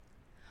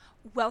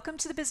Welcome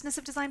to the Business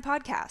of Design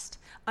podcast.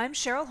 I'm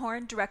Cheryl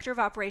Horn, Director of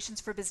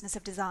Operations for Business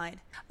of Design.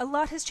 A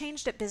lot has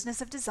changed at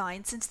Business of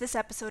Design since this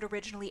episode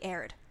originally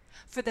aired.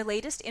 For the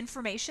latest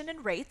information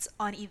and rates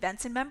on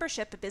events and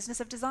membership at Business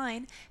of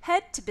Design,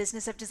 head to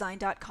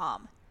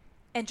businessofdesign.com.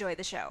 Enjoy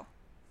the show.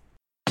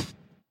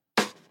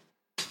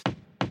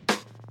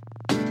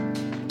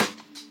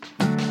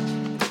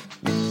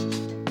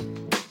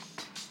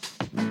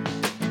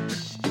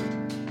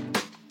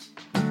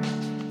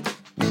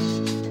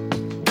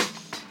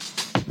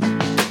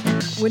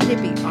 Wouldn't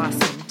it be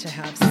awesome to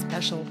have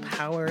special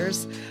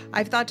powers?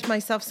 I've thought to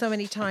myself so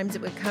many times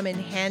it would come in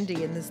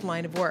handy in this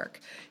line of work.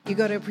 You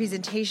go to a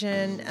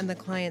presentation and the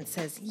client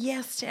says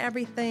yes to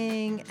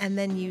everything, and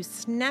then you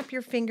snap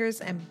your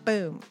fingers and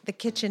boom, the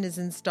kitchen is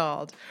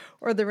installed,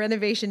 or the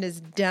renovation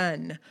is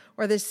done,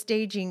 or the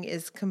staging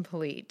is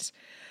complete.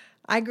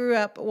 I grew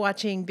up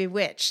watching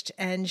Bewitched,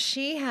 and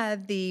she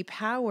had the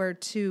power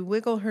to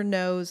wiggle her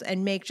nose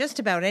and make just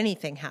about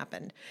anything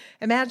happen.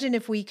 Imagine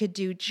if we could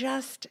do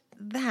just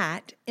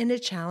that in a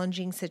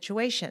challenging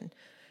situation.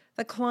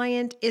 The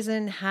client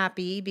isn't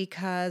happy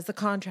because the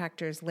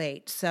contractor's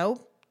late.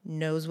 So,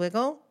 nose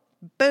wiggle,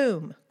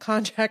 boom,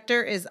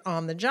 contractor is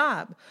on the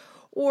job.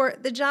 Or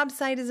the job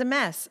site is a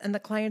mess and the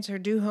clients are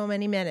due home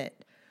any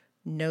minute.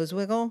 Nose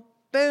wiggle,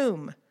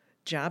 boom,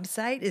 job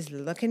site is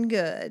looking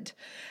good.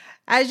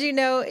 As you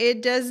know,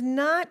 it does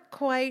not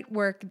quite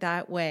work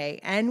that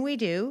way, and we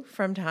do,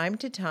 from time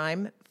to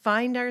time,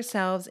 find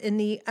ourselves in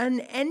the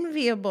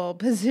unenviable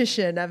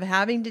position of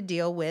having to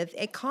deal with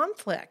a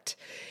conflict.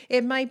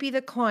 It might be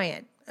the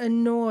client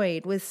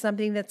annoyed with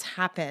something that's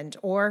happened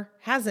or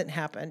hasn't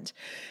happened.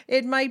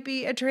 It might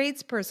be a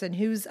tradesperson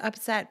who's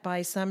upset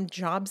by some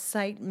job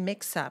site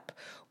mix-up.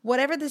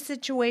 Whatever the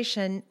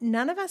situation,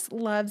 none of us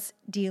loves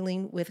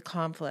dealing with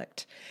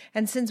conflict.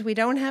 And since we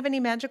don't have any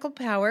magical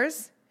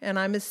powers, and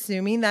I'm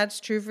assuming that's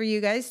true for you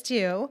guys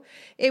too,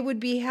 it would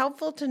be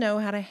helpful to know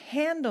how to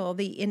handle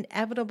the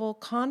inevitable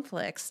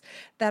conflicts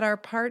that are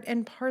part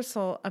and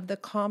parcel of the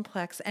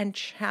complex and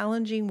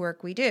challenging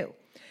work we do.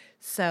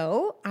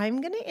 So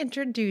I'm going to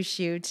introduce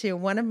you to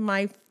one of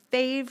my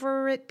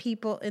favorite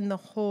people in the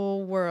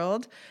whole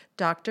world,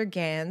 Dr.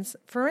 Ganz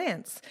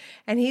Ferrance.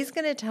 And he's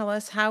going to tell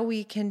us how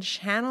we can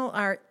channel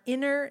our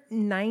inner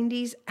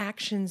 90s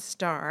action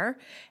star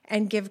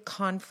and give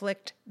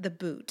conflict the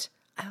boot.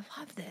 I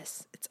love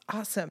this. It's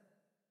awesome.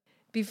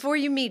 Before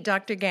you meet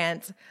Dr.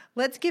 Ganz,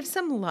 let's give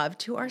some love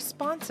to our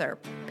sponsor,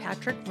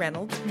 Patrick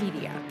Reynolds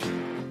Media.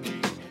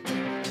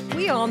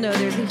 We all know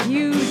there's a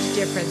huge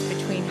difference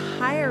between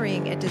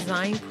hiring a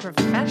design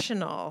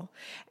professional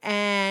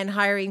and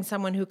hiring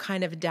someone who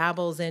kind of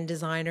dabbles in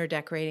design or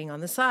decorating on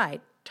the side.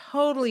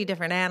 Totally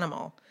different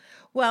animal.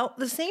 Well,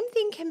 the same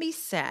thing can be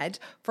said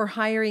for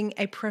hiring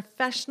a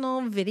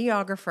professional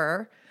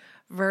videographer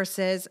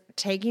versus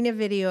taking a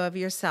video of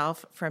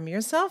yourself from your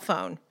cell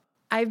phone.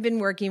 I've been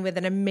working with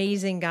an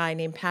amazing guy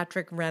named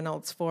Patrick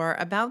Reynolds for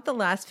about the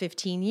last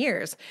 15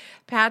 years.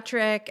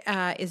 Patrick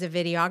is a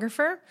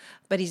videographer,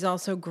 but he's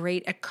also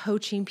great at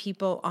coaching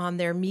people on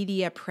their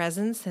media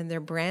presence and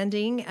their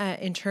branding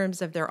in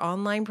terms of their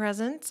online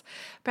presence.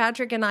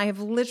 Patrick and I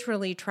have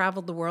literally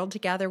traveled the world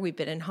together. We've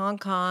been in Hong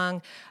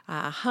Kong,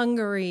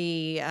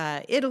 Hungary,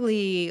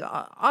 Italy,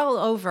 all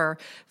over,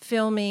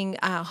 filming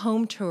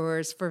home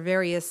tours for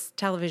various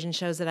television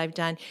shows that I've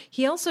done.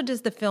 He also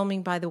does the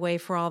filming, by the way,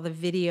 for all the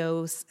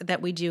videos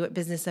that we do at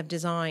Business of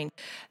Design.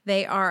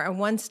 They are a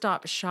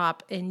one-stop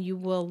shop, and you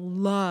will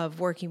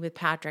love working with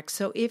Patrick.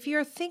 So if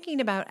you're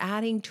thinking about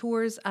adding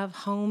tours of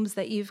homes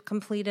that you've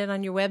completed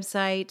on your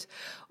website,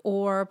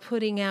 or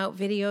putting out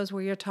videos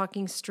where you're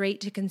talking straight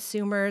to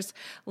consumers,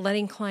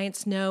 letting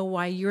clients know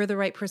why you're the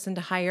right person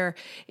to hire,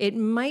 it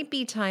might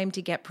be time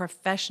to get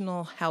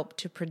professional help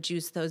to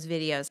produce those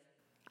videos.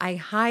 I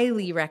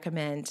highly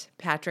recommend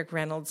Patrick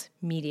Reynolds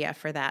Media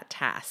for that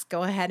task.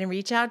 Go ahead and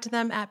reach out to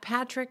them at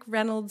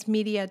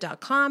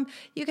patrickreynoldsmedia.com.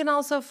 You can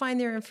also find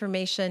their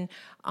information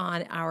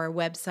on our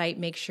website.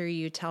 Make sure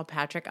you tell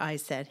Patrick I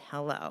said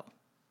hello.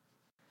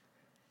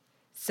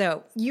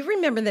 So you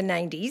remember the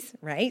 90s,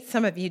 right?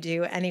 Some of you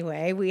do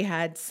anyway. We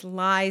had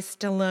Sly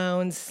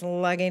Stallone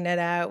slugging it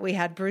out. We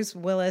had Bruce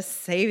Willis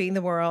saving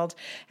the world.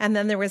 And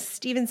then there was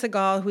Steven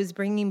Seagal, who was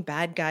bringing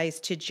bad guys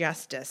to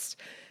justice.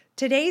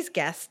 Today's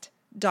guest,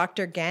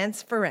 Dr.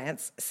 Ganz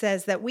Ferrance,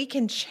 says that we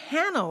can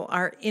channel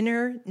our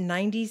inner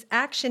 90s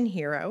action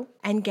hero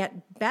and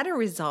get better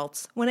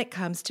results when it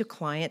comes to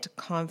client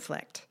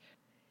conflict.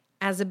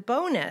 As a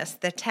bonus,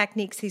 the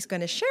techniques he's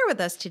going to share with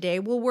us today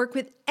will work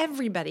with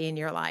everybody in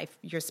your life,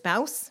 your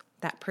spouse,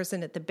 that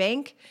person at the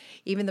bank,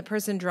 even the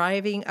person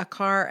driving a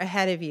car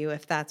ahead of you,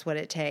 if that's what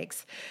it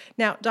takes.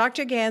 Now,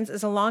 Dr. Ganz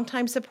is a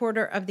longtime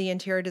supporter of the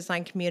interior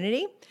design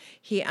community.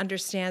 He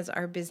understands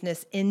our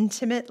business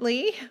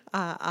intimately.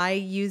 I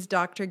use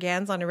Dr.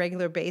 Ganz on a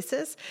regular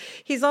basis.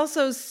 He's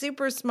also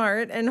super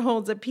smart and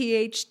holds a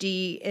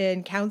PhD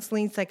in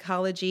counseling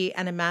psychology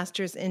and a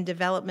master's in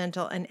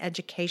developmental and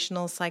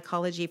educational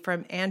psychology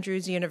from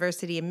Andrews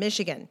University in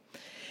Michigan.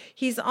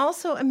 He's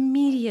also a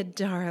media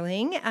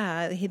darling.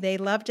 They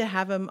love to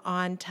have him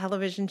on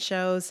television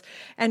shows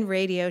and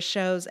radio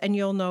shows, and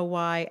you'll know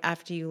why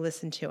after you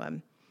listen to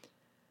him.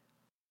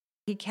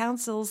 He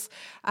counsels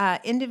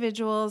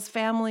individuals,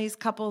 families,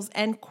 couples,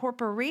 and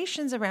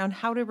corporations around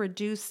how to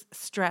reduce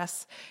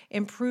stress,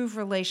 improve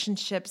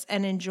relationships,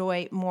 and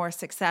enjoy more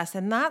success.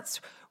 And that's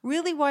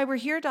really why we're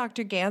here,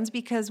 Dr. Gans,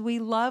 because we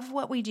love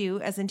what we do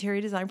as interior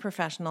design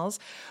professionals,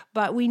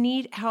 but we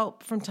need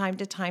help from time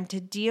to time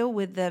to deal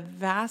with the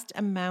vast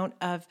amount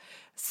of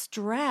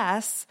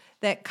stress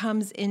that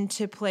comes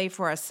into play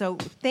for us. So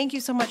thank you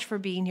so much for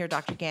being here,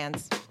 Dr.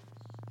 Gans.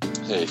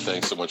 Hey,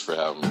 thanks so much for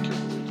having me,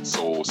 Kimberly.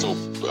 So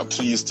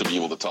pleased to be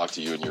able to talk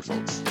to you and your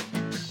folks.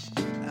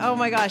 Oh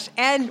my gosh.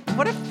 And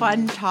what a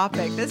fun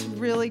topic. This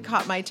really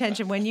caught my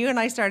attention when you and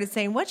I started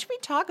saying, what should we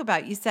talk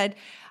about? You said,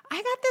 I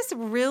got this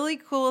really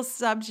cool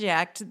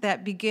subject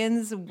that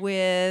begins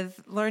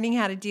with learning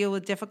how to deal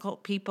with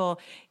difficult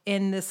people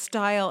in the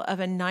style of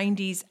a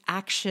 90s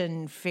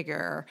action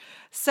figure.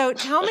 So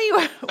tell me,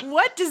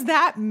 what does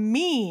that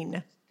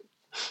mean?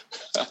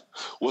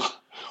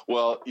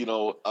 Well, you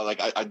know, like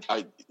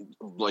I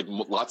like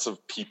lots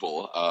of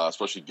people,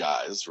 especially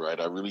guys, right?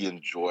 I really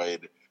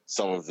enjoyed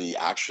some of the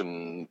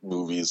action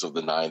movies of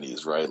the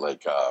 90s, right?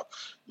 Like,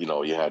 you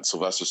know, you had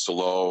Sylvester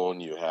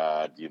Stallone, you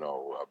had, you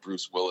know,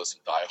 Bruce Willis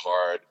in Die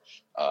Hard,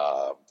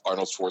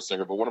 Arnold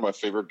Schwarzenegger. But one of my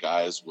favorite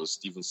guys was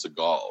Steven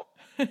Seagal.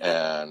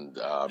 And,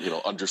 you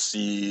know, Under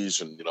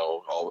Siege and, you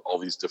know, all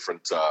these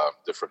different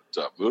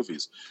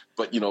movies.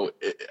 But, you know,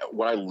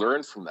 what I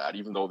learned from that,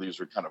 even though these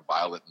were kind of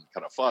violent and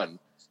kind of fun,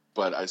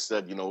 but I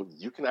said, you know,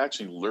 you can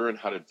actually learn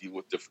how to deal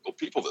with difficult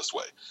people this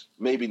way.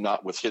 Maybe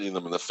not with hitting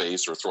them in the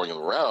face or throwing them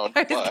around.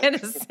 I was going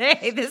to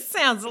say, this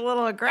sounds a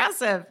little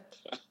aggressive.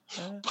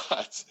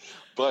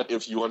 But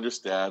if you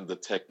understand the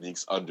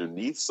techniques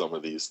underneath some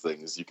of these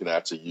things, you can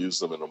actually use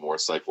them in a more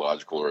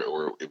psychological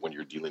or when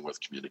you're dealing with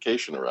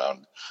communication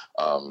around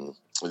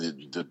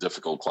the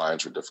difficult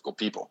clients or difficult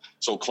people.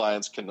 So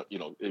clients can, you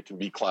know, it can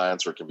be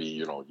clients or it can be,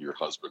 you know, your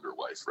husband or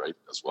wife, right,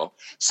 as well.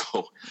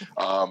 So,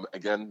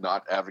 again,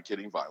 not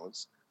advocating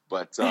violence,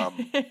 but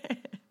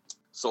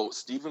so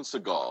Steven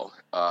Seagal,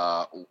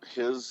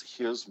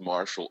 his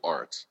martial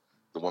art,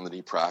 the one that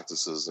he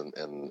practices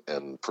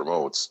and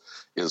promotes,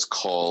 is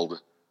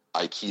called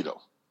Aikido.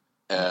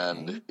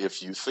 And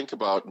if you think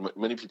about,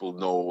 many people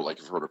know, like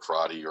you've heard of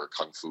karate or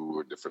kung fu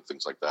or different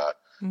things like that.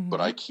 Mm-hmm.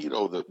 But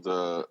Aikido,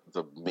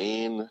 the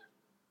main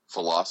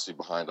philosophy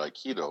behind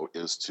Aikido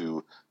is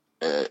to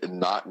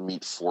not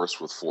meet force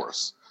with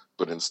force,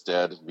 but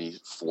instead meet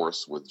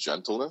force with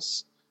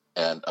gentleness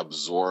and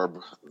absorb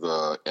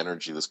the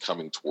energy that's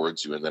coming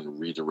towards you and then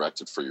redirect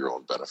it for your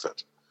own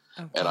benefit.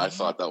 Okay. And I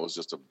thought that was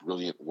just a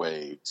brilliant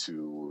way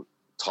to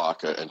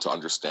talk and to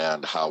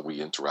understand how we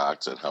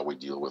interact and how we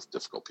deal with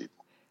difficult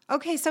people.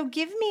 Okay, so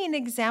give me an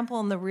example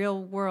in the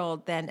real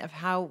world then of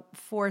how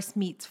force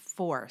meets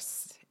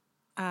force,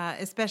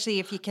 especially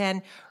if you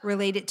can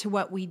relate it to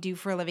what we do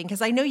for a living.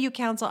 Because I know you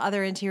counsel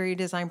other interior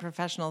design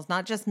professionals,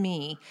 not just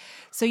me.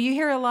 So you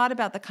hear a lot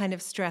about the kind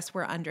of stress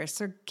we're under.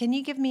 So can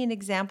you give me an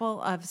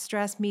example of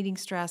stress meeting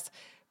stress,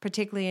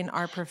 particularly in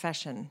our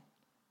profession?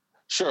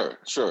 Sure.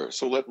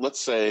 So let's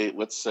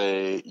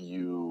say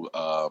you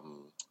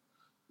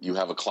you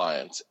have a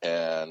client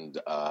and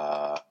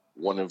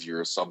one of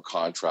your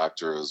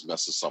subcontractors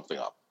messes something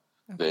up.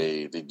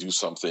 Okay. They do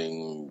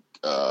something,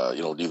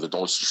 you know, either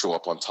don't show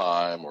up on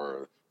time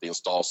or they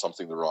install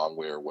something the wrong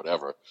way or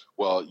whatever.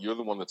 Well, you're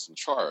the one that's in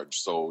charge,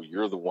 so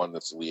you're the one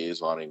that's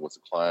liaisoning with the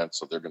client,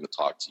 so they're going to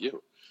talk to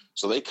you.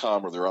 So they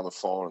come or they're on the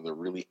phone and they're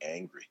really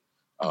angry.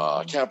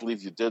 I can't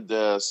believe you did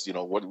this.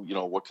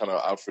 What kind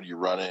of outfit are you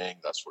running?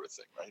 That sort of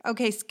thing, right?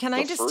 Okay. So can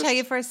I just tell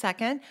you for a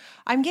second?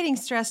 I'm getting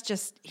stressed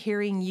just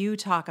hearing you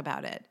talk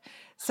about it.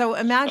 So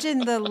imagine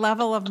the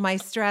level of my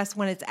stress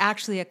when it's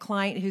actually a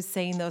client who's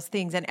saying those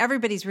things, and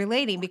everybody's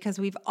relating because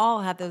we've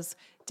all had those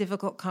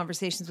difficult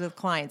conversations with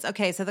clients.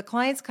 Okay. So the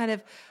client's kind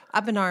of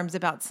up in arms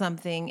about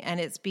something and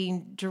it's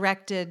being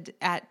directed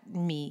at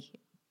me.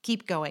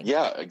 Keep going.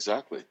 Yeah,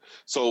 exactly.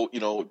 So,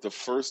 the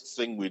first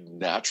thing we'd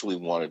naturally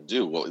want to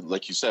do, well,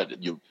 like you said,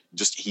 you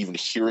just even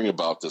hearing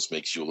about this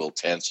makes you a little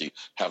tense. You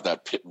have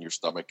that pit in your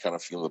stomach, kind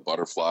of feeling the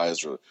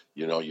butterflies, or,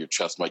 your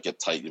chest might get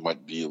tight. You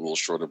might be a little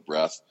short of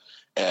breath.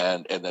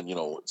 And then,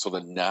 so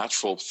the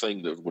natural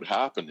thing that would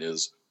happen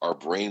is our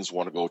brains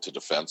want to go to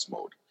defense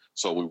mode.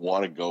 So we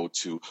want to go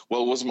to,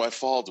 well, it wasn't my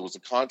fault. It was a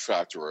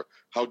contractor, or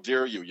how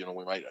dare you?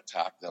 We might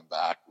attack them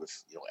back with,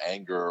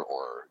 anger,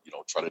 or,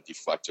 try to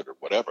deflect it or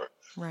whatever.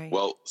 Right.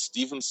 Well,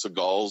 Steven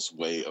Seagal's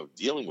way of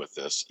dealing with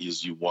this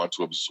is you want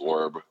to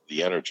absorb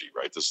the energy,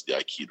 right? This is the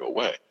Aikido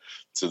way.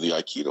 So the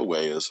Aikido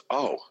way is,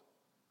 oh,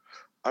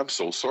 I'm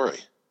so sorry.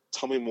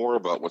 Tell me more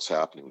about what's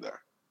happening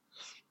there.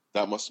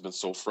 That must have been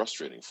so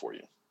frustrating for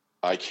you.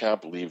 I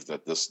can't believe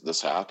that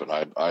this happened.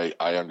 I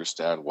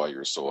understand why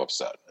you're so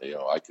upset.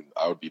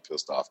 I would be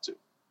pissed off too,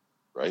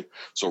 right?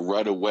 So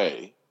right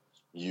away,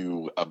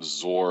 you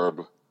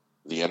absorb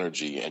the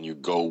energy and you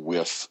go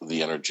with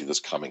the energy that's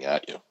coming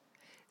at you.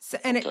 So,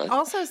 and it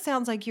also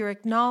sounds like you're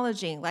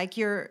acknowledging, like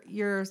you're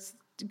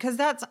because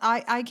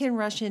I can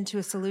rush into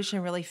a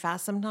solution really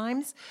fast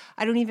sometimes.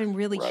 I don't even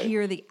really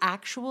hear the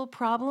actual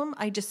problem.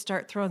 I just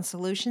start throwing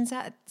solutions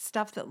at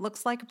stuff that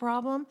looks like a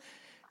problem.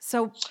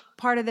 So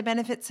part of the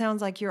benefit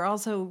sounds like you're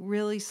also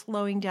really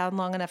slowing down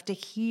long enough to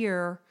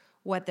hear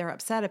what they're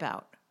upset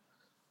about.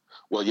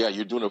 Well, yeah,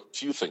 you're doing a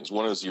few things.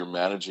 One is you're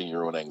managing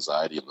your own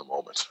anxiety in the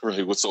moment,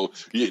 right? So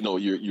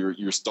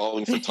you're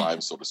stalling for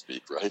time, so to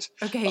speak, right?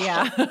 Okay,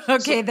 yeah.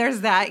 Okay,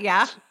 there's that,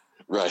 yeah.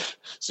 Right.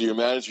 So you're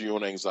managing your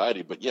own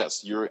anxiety, but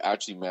yes, you're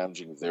actually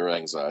managing their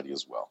anxiety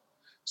as well.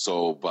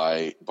 So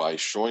by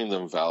showing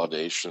them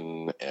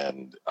validation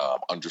and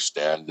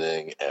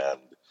understanding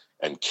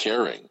and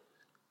caring,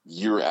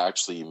 you're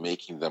actually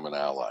making them an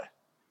ally.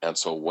 And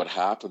so what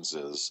happens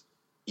is,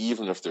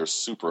 even if they're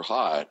super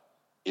hot,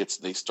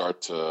 they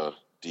start to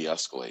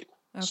de-escalate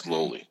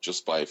slowly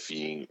just by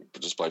feeling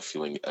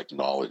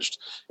acknowledged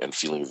and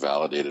feeling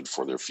validated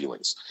for their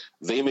feelings.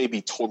 They may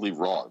be totally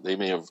wrong. They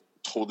may have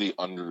totally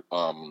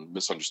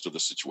misunderstood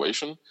the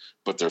situation,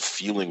 but their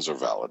feelings are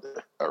valid,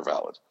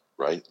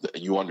 right?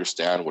 You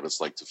understand what it's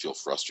like to feel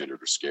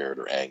frustrated or scared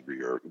or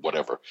angry or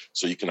whatever.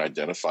 So you can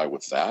identify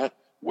with that,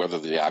 whether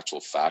the actual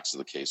facts of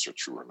the case are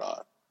true or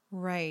not.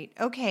 Right.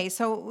 Okay.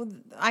 So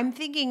I'm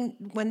thinking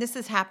when this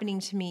is happening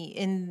to me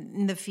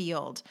in the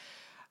field,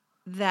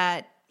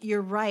 that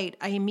you're right.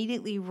 I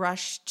immediately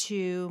rush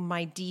to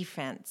my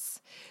defense.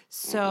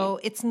 So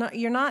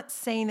you're not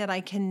saying that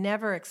I can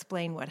never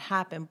explain what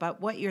happened,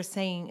 but what you're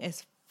saying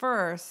is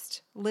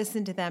first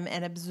listen to them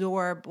and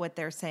absorb what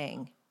they're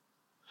saying.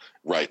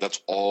 Right.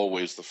 That's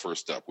always the first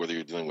step. Whether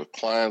you're dealing with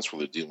clients,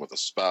 whether you're dealing with a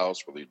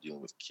spouse, whether you're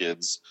dealing with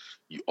kids,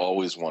 you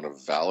always want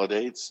to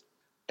validate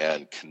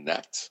and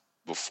connect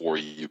before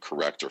you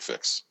correct or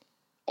fix.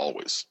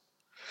 Always.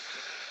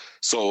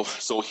 So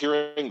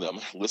hearing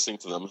them, listening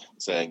to them,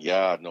 saying,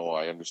 "Yeah, no,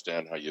 I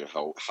understand how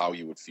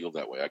you would feel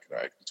that way. I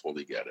can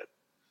totally get it.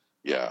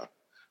 Yeah.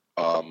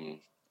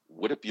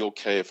 Would it be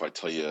okay if I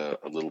tell you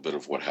a little bit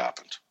of what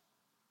happened?"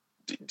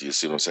 Do you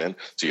see what I'm saying?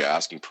 So you're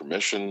asking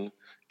permission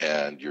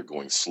and you're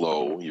going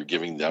slow. You're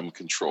giving them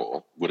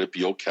control. Would it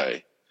be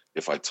okay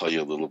if I tell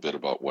you a little bit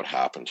about what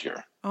happened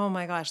here? Oh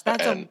my gosh,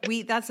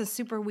 that's a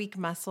super weak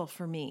muscle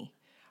for me.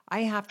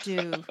 I have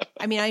to,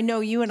 I know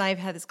you and I have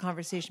had this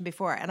conversation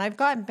before, and I've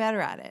gotten better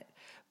at it.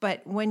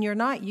 But when you're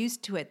not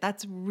used to it,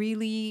 that's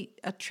really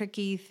a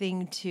tricky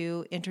thing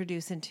to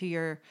introduce into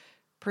your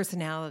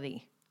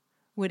personality.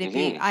 Would it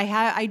be?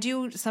 I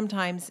do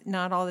sometimes,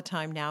 not all the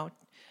time now,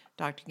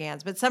 Dr.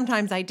 Ganz, but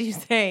sometimes I do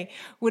say,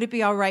 would it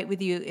be all right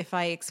with you if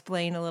I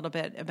explain a little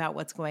bit about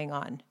what's going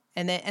on?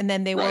 And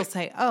then they will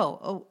say,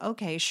 oh,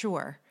 okay,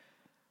 sure.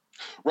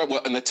 Right. Well,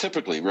 and that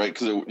typically, right,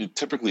 because it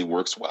typically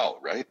works well,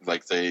 right?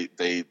 Like they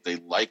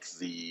like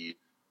the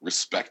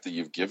respect that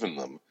you've given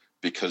them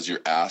because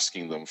you're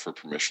asking them for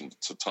permission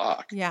to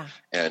talk. Yeah.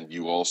 And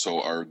you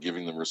also are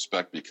giving them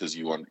respect because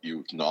you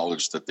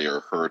acknowledge that they are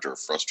hurt or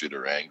frustrated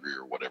or angry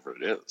or whatever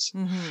it is.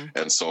 Mm-hmm.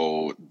 And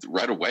so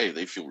right away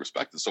they feel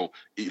respected. So,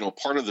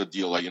 part of the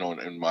deal,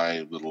 in my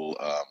little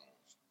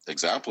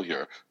example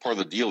here, part of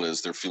the deal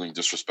is they're feeling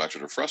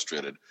disrespected or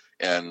frustrated,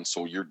 and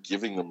so you're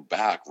giving them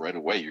back right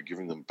away. You're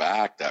giving them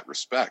back that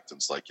respect.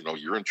 It's like,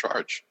 you're in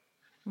charge.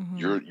 Mm-hmm.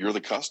 You're the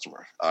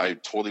customer. I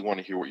totally want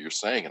to hear what you're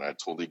saying, and I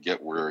totally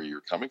get where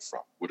you're coming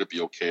from. Would it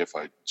be okay if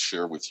I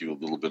share with you a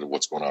little bit of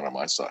what's going on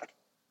my side?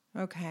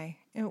 Okay.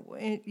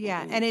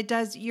 Yeah, and it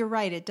does. You're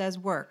right. It does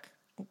work.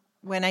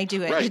 When I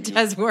do it, it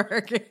does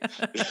work.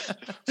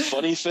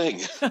 Funny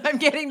thing. I'm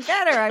getting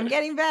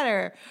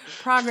better.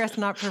 Progress,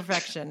 not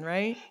perfection,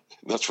 right?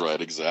 That's right.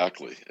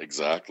 Exactly.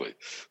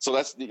 So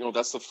that's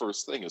the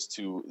first thing is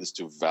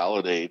to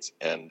validate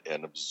and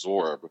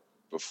absorb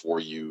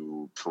before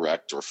you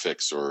correct or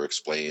fix or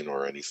explain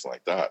or anything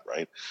like that,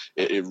 right?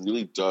 It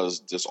really does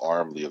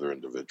disarm the other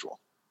individual,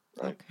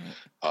 right?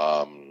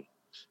 Okay.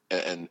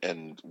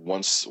 And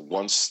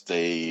once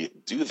they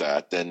do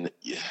that, then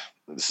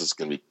this is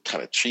going to be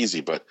kind of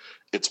cheesy, but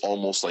it's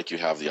almost like you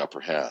have the upper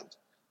hand,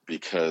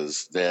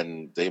 because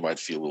then they might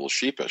feel a little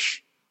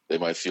sheepish. They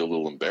might feel a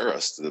little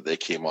embarrassed that they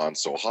came on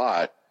so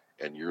hot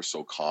and you're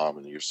so calm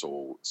and you're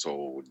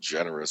so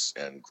generous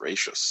and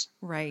gracious.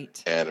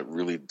 Right. And it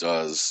really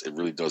does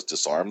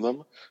disarm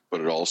them,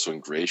 but it also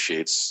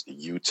ingratiates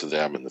you to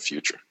them in the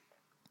future.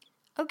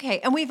 Okay.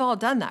 And we've all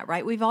done that,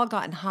 right? We've all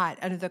gotten hot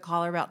under the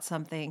collar about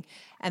something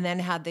and then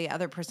had the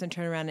other person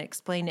turn around and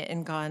explain it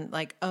and gone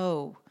like,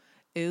 oh,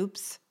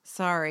 oops,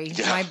 sorry,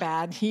 my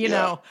bad, you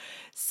know.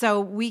 So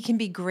we can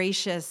be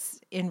gracious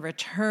in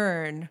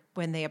return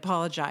when they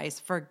apologize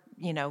for,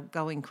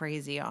 going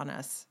crazy on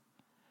us.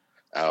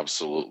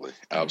 Absolutely.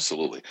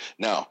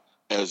 Now,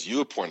 as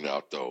you pointed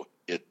out, though,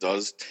 it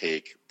does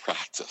take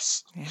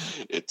practice. Yeah.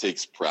 It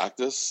takes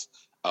practice.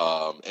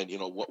 And,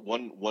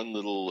 one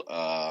little,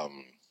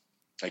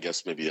 I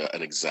guess maybe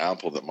an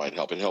example that might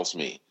help, it helps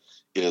me,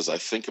 is I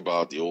think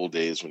about the old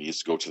days when you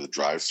used to go to the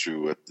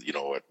drive-thru at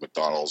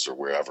McDonald's or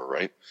wherever,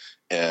 right?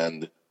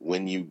 And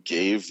when you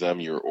gave them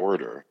your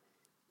order,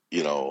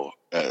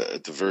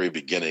 at the very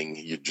beginning,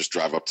 you just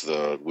drive up to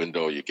the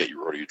window, you get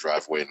your order, you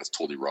drive away, and it's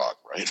totally wrong,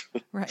 right?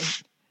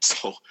 Right.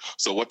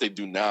 So what they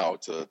do now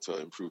to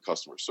improve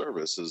customer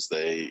service is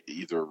they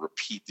either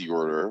repeat the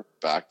order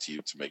back to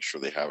you to make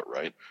sure they have it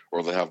right,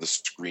 or they have the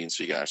screen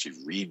so you can actually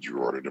read your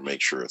order to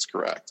make sure it's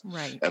correct.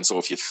 Right. And so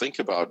if you think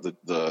about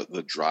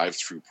the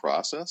drive-through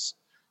process,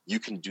 you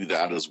can do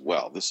that as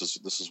well. This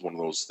is one of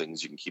those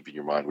things you can keep in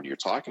your mind when you're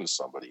talking to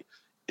somebody.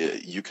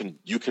 You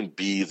can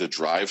be the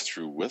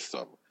drive-through with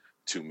them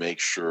to make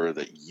sure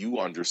that you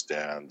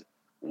understand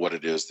what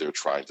it is they're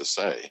trying to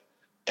say,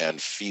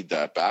 and feed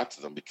that back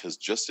to them, because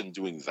just in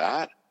doing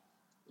that,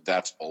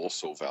 that's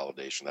also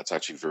validation. That's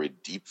actually very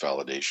deep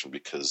validation,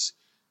 because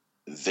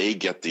they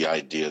get the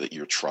idea that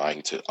you're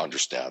trying to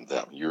understand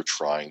them. You're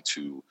trying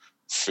to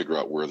figure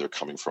out where they're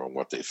coming from and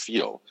what they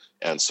feel.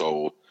 And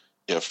so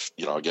if,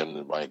 again,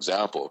 in my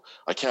example,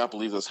 I can't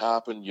believe this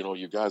happened.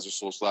 You guys are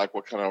so slack.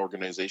 What kind of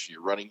organization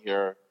you're running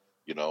here?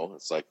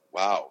 It's like,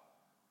 wow.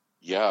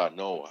 Yeah,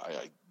 no,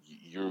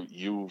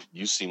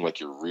 you seem like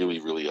you're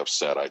really, really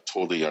upset. I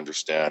totally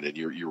understand. And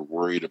you're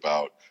worried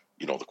about,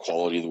 the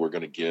quality that we're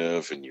going to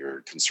give, and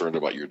you're concerned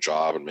about your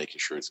job and making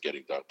sure it's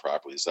getting done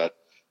properly.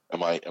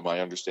 Am I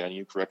understanding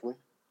you correctly?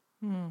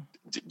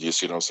 Do you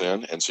see what I'm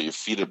saying? And so you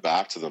feed it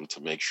back to them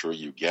to make sure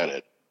you get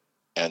it.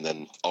 And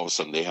then all of a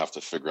sudden they have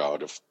to figure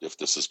out if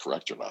this is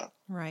correct or not.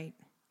 Right.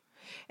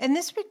 And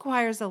this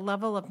requires a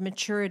level of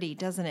maturity,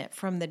 doesn't it,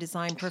 from the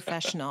design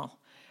professional?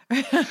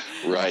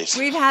 Right.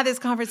 We've had this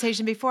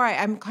conversation before.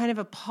 I'm kind of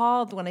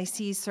appalled when I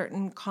see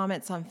certain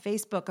comments on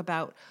Facebook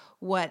about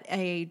what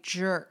a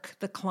jerk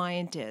the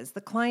client is.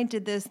 The client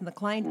did this and the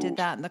client did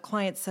that, and the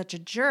client's such a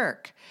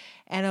jerk.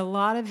 And a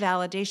lot of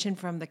validation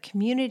from the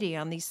community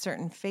on these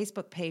certain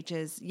Facebook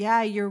pages.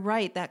 Yeah, you're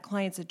right. That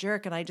client's a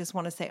jerk. And I just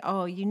want to say,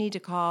 oh, you need to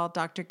call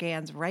Dr.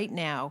 Gans right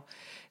now,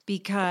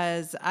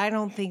 because I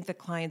don't think the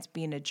client's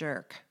being a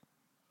jerk.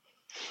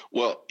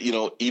 Well,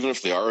 even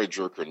if they are a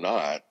jerk or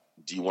not,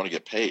 do you want to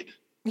get paid?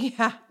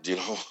 Yeah.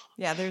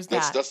 Yeah, there's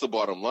that. that. That's the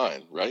bottom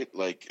line, right?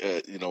 Like,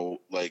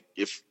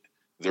 if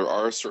there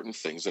are certain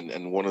things,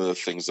 and one of the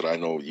things that I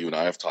know you and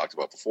I have talked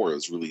about before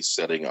is really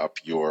setting up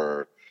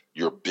your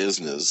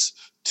business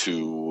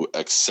to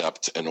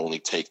accept and only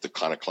take the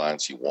kind of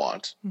clients you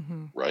want,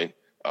 right?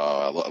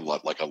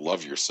 I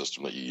love your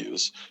system that you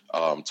use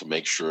to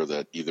make sure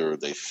that either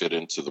they fit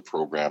into the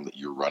program that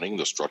you're running,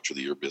 the structure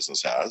that your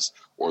business has,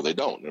 or they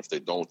don't. And if they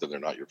don't, then they're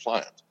not your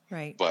client.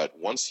 Right. But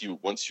once you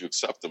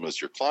accept them as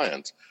your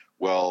client,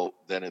 well,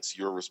 then it's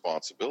your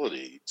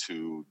responsibility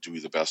to do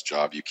the best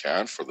job you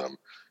can for them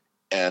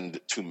and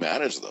to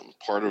manage them.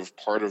 Part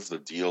of the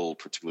deal,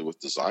 particularly with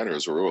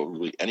designers or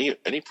really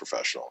any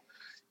professional,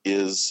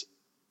 is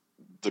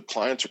the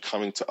clients are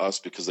coming to us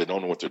because they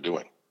don't know what they're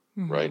doing,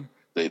 right?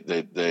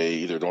 They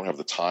either don't have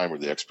the time or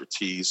the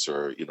expertise,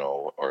 or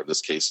or in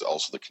this case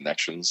also the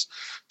connections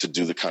to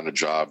do the kind of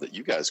job that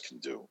you guys can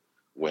do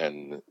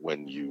when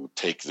you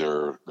take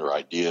their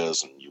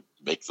ideas and you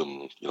make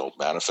them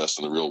manifest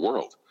in the real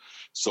world.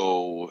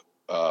 So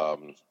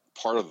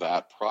part of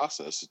that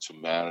process is to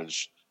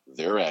manage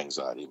their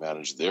anxiety,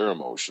 manage their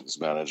emotions,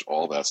 manage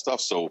all that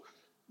stuff. So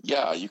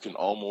yeah, you can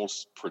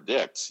almost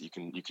predict, you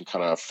can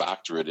kind of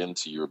factor it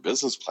into your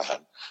business plan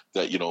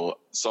that,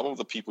 some of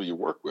the people you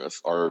work with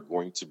are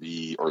going to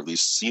be, or at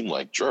least seem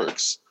like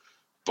jerks,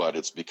 but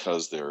it's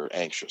because they're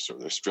anxious or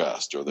they're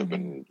stressed or they've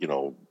been,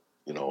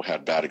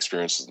 had bad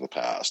experiences in the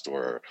past,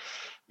 or,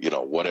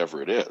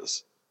 whatever it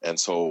is. And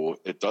so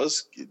it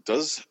does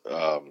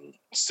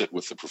sit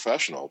with the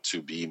professional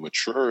to be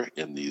mature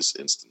in these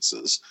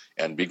instances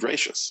and be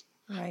gracious.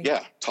 Right.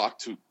 Yeah. Talk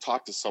to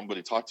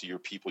somebody, talk to your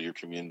people, your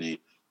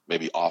community,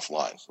 maybe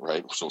offline,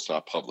 right? So it's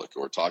not public,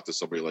 or talk to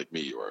somebody like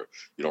me, or,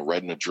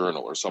 write in a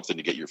journal or something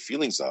to get your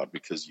feelings out,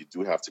 because you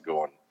do have to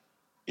go and,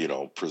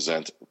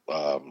 present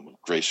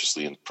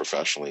graciously and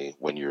professionally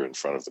when you're in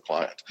front of the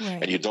client. Right.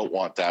 And you don't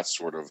want that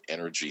sort of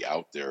energy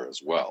out there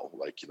as well.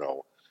 Like,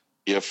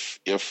 if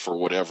for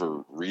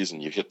whatever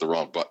reason you hit the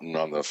wrong button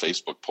on the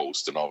Facebook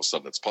post and all of a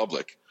sudden it's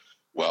public,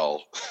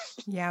 well,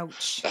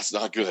 Youch. That's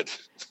not good.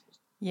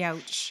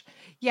 Youch.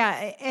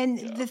 Yeah. And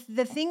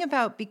the thing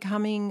about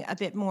becoming a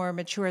bit more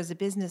mature as a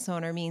business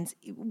owner means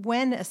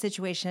when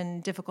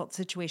a difficult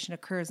situation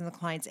occurs and the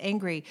client's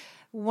angry,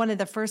 one of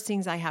the first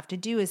things I have to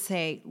do is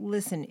say,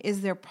 listen,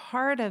 is there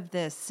part of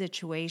this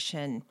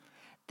situation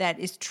that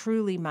is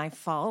truly my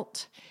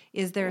fault?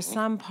 Is there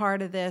some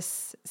part of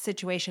this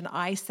situation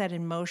I set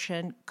in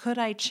motion? Could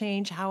I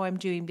change how I'm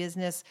doing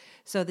business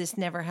so this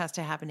never has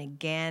to happen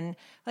again?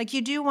 Like,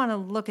 you do want to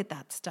look at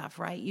that stuff,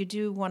 right? You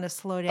do want to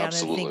slow down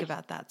Absolutely. and think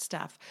about that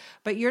stuff.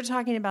 But you're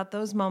talking about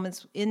those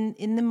moments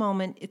in the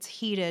moment, it's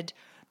heated.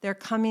 They're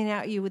coming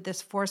at you with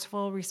this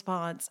forceful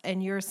response,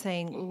 and you're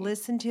saying,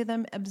 listen to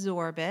them,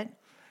 absorb it,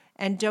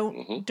 and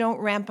don't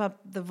ramp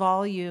up the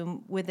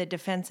volume with a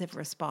defensive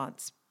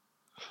response.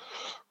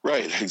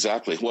 Right,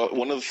 exactly. Well,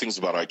 one of the things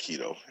about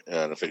Aikido,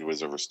 and if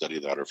anybody's ever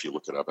studied that, or if you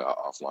look it up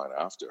offline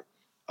after,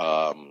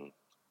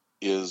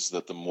 is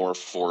that the more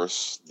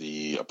force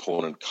the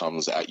opponent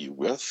comes at you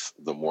with,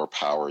 the more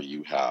power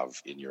you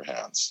have in your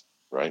hands,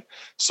 right?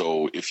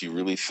 So if you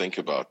really think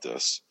about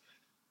this,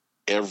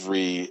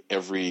 every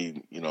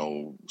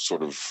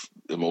sort of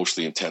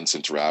emotionally intense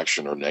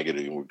interaction, or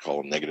negative, we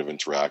call it negative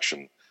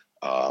interaction,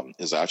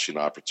 is actually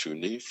an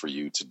opportunity for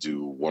you to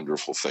do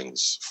wonderful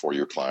things for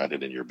your client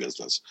and in your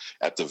business.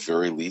 At the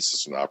very least,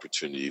 it's an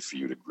opportunity for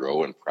you to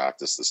grow and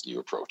practice this new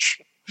approach.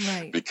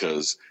 Right.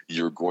 Because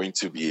you're going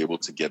to be able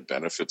to get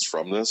benefits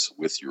from this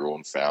with your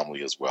own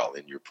family as well,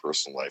 in your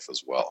personal life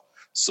as well.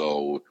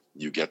 So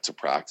you get to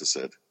practice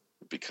it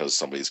because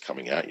somebody's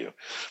coming at you.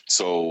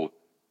 So,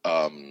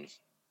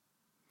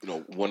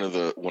 one of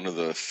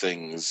the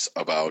things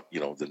about,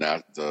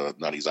 the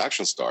Nutty's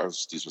action star,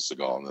 Steven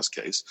Seagal in this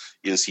case,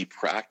 is he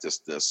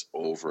practiced this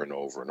over and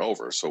over and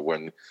over. So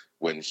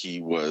when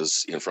he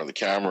was in front of the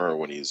camera, or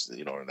when he's,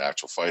 in an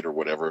actual fight or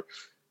whatever,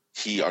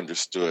 he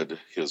understood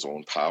his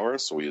own power,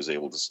 so he was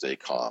able to stay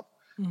calm.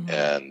 Mm-hmm.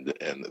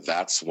 And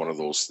that's one of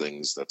those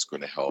things that's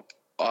going to help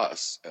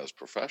us as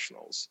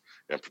professionals,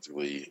 and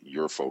particularly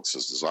your folks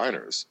as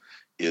designers,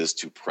 is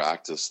to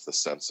practice the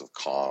sense of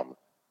calm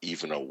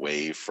even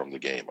away from the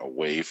game,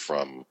 away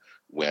from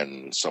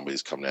when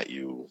somebody's coming at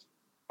you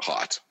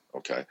hot,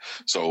 okay?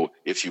 So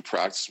if you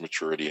practice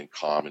maturity and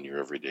calm in your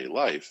everyday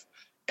life,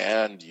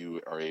 and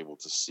you are able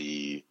to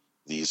see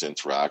these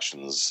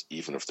interactions,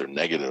 even if they're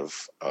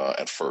negative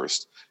at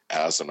first,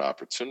 as an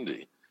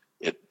opportunity,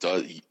 it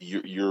does.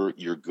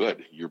 You're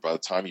good. By the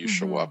time you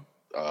show up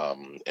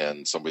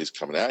and somebody's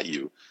coming at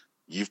you,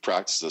 you've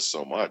practiced this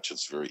so much.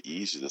 It's very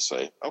easy to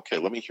say, "Okay,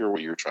 let me hear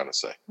what you're trying to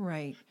say.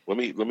 Right. Let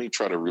me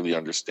try to really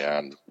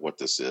understand what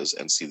this is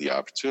and see the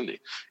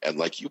opportunity." And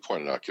like you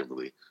pointed out,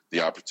 Kimberly,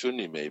 the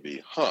opportunity may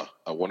be,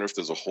 I wonder if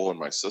there's a hole in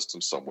my system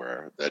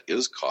somewhere that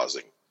is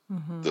causing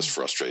this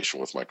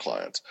frustration with my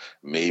client.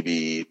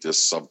 Maybe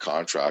this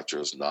subcontractor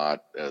is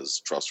not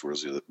as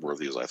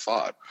trustworthy as I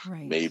thought.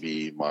 Right.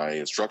 Maybe my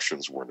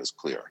instructions weren't as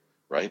clear,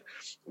 right?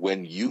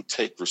 When you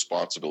take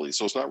responsibility,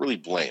 so it's not really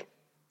blame,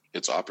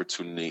 it's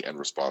opportunity and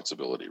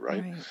responsibility,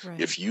 right? Right.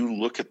 If you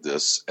look at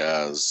this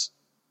as,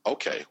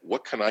 okay,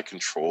 what can I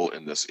control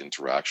in this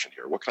interaction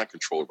here? What can I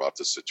control about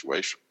this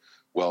situation?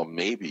 Well,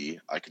 maybe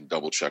I can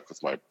double check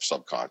with my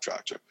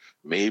subcontractor.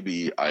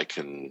 Maybe I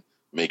can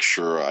make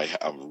sure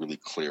I'm really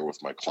clear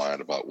with my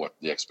client about what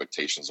the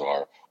expectations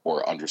are,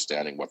 or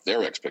understanding what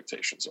their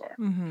expectations are.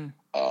 Mm-hmm.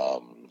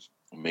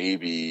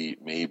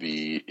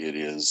 Maybe it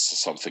is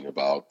something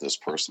about this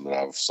person that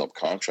I've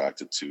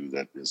subcontracted to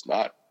that is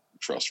not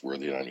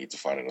trustworthy, and I need to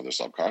find another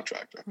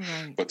subcontractor.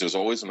 Right. But there's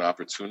always an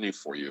opportunity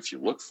for you, if you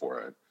look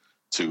for it,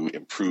 to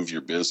improve your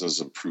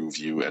business, improve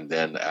you, and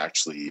then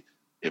actually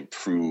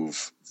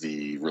improve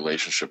the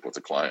relationship with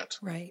the client.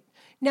 Right.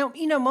 Now,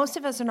 most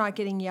of us are not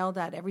getting yelled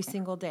at every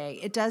single day.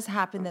 It does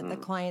happen that the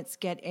clients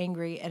get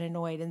angry and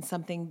annoyed and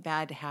something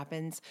bad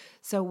happens.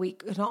 So we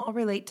can all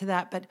relate to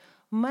that. But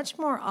much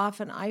more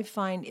often I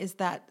find is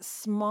that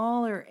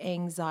smaller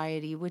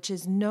anxiety, which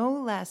is no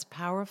less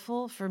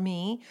powerful for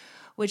me,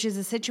 which is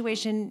a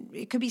situation,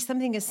 it could be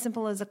something as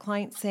simple as a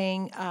client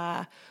saying,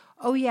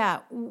 oh yeah,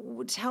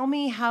 tell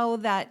me how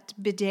that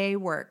bidet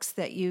works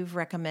that you've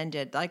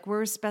recommended. Like,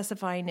 we're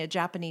specifying a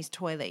Japanese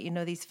toilet,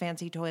 these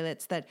fancy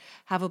toilets that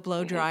have a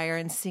blow dryer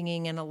and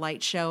singing and a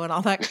light show and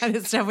all that kind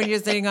of stuff when you're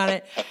sitting on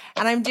it.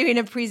 And I'm doing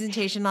a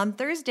presentation on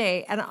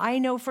Thursday. And I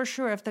know for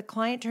sure if the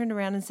client turned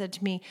around and said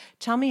to me,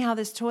 tell me how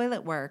this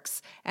toilet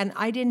works, and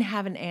I didn't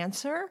have an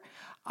answer,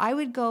 I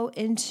would go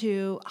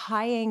into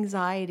high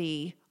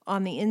anxiety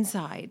on the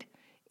inside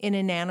in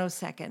a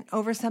nanosecond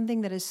over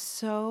something that is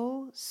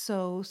so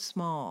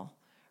small,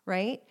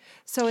 right?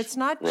 So it's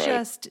not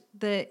just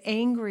the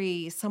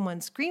angry someone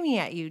screaming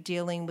at you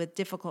dealing with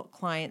difficult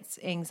clients'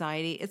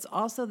 anxiety. It's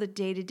also the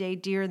day-to-day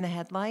deer in the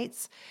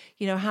headlights.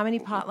 How many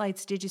pot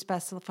lights did you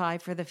specify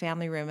for the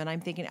family room? And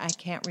I'm thinking, I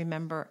can't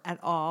remember at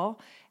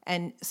all.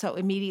 And so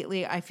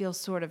immediately I feel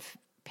sort of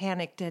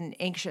panicked and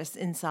anxious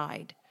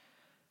inside.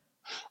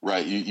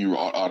 Right. You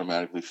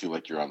automatically feel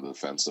like you're on the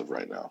defensive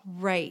right now.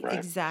 Right.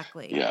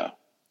 Exactly. Yeah.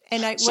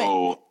 And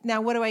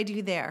now what do I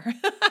do there?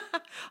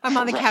 I'm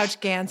on the couch,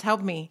 Gans. Help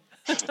me.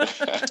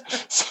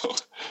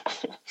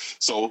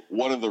 So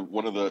one of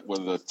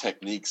the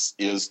techniques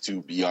is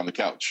to be on the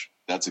couch.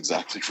 That's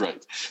exactly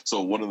right.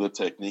 So one of the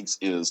techniques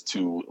is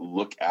to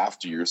look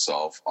after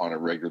yourself on a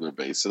regular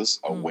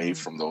basis away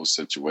from those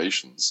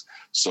situations,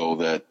 so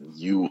that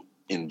you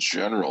in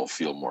general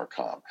feel more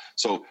calm.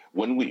 So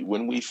when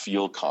we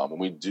feel calm, when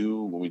we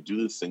do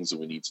the things that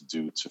we need to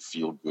do to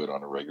feel good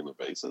on a regular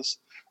basis,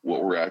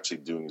 what we're actually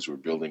doing is we're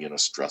building in a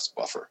stress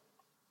buffer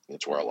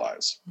into our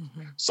lives.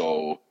 Mm-hmm.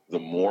 So the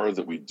more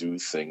that we do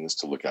things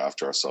to look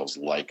after ourselves,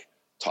 like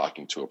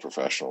talking to a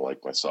professional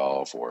like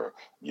myself, or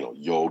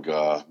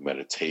yoga,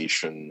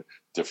 meditation,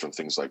 different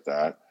things like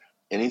that,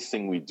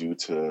 anything we do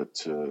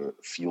to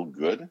feel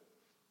good,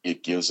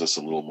 it gives us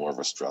a little more of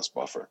a stress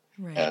buffer.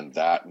 Right. And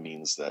that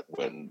means that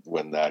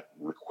when that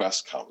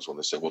request comes, when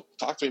they say, well,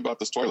 talk to me about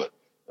this toilet,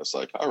 it's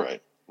like, all right,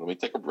 let me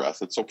take a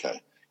breath. It's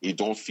okay. You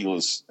don't feel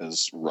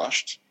as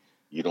rushed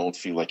you don't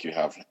feel like you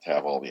have to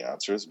have all the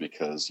answers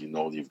because you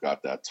know you've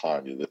got that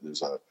time.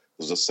 There's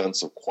a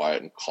sense of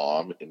quiet and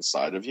calm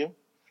inside of you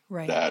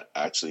that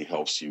actually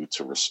helps you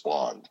to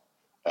respond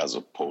as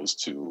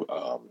opposed to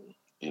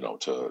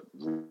to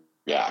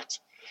react.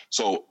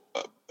 So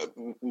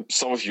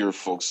some of your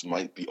folks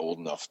might be old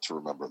enough to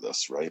remember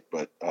this, right?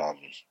 But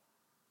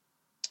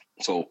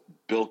so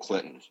Bill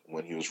Clinton,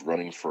 when he was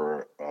running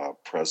for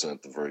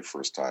president the very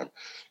first time,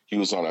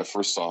 I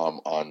first saw him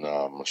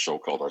on a show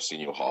called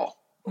Arsenio Hall.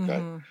 Okay.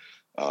 Mm-hmm.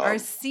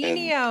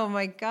 Arsenio,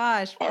 my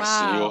gosh. Wow.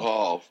 Arsenio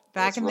Hall.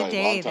 Back in the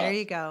day. There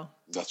you go.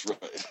 That's right.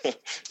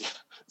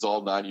 It's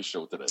all 90s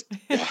show today.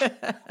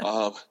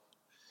 Yeah.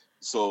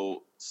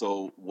 So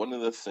one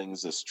of the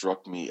things that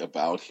struck me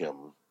about him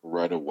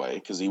right away,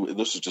 because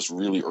this was just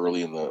really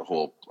early in the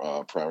whole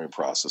primary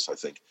process, I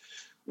think,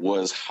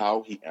 was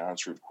how he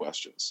answered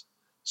questions.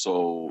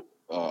 So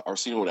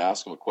Arsenio would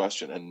ask him a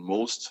question, and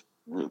most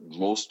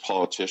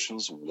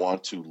politicians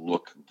want to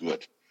look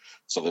good.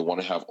 So they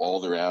want to have all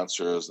their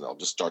answers, and they'll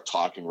just start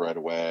talking right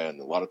away. And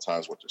a lot of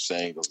times what they're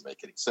saying doesn't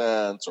make any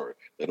sense, or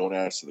they don't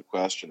answer the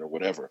question or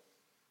whatever.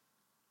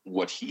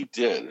 What he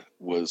did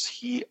was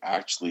he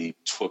actually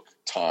took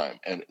time,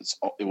 and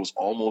it was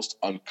almost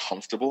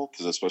uncomfortable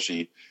because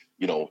especially,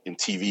 in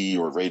TV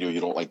or radio,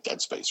 you don't like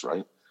dead space,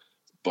 right?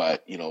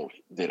 But, he'd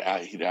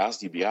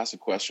be asked a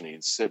question,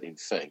 he'd sit and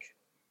think,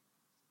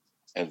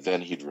 and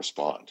then he'd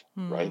respond,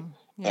 right?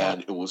 Yeah.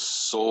 And it was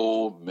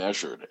so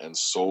measured and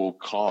so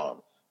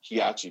calm. He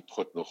actually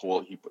put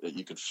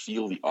you could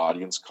feel the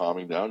audience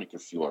calming down. You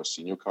could feel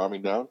Arsenio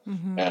calming down.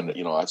 Mm-hmm. And,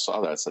 I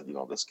saw that. I said,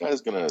 this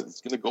guy's going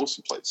to go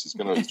someplace. He's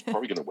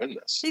probably going to win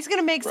this. He's going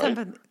to make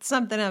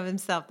something of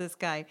himself, this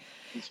guy.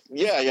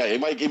 Yeah.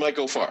 He might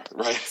go far.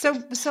 Right.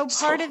 So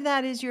part of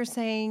that is you're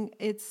saying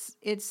it's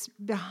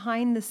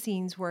behind the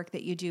scenes work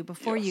that you do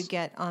before you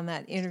get on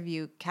that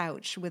interview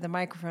couch with a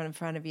microphone in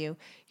front of you.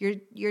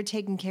 You're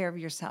taking care of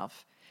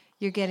yourself.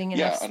 You're getting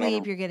enough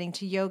sleep, you're getting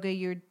to yoga,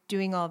 you're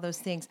doing all those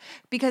things.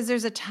 Because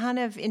there's a ton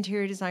of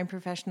interior design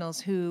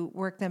professionals who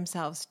work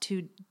themselves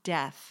to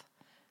death,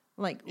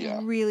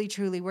 really,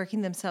 truly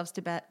working themselves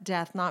to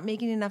death, not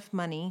making enough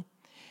money.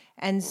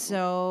 And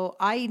so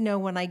I know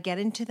when I get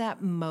into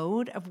that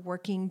mode of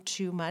working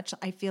too much,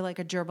 I feel like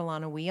a gerbil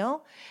on a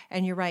wheel.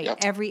 And you're right,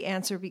 every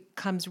answer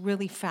becomes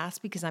really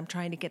fast because I'm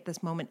trying to get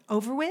this moment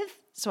over with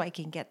so I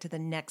can get to the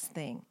next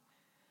thing.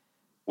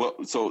 Well,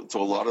 so a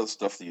lot of the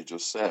stuff that you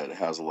just said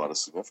has a lot of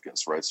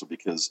significance, right? So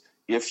because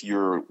if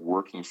you're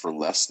working for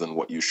less than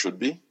what you should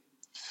be,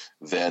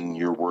 then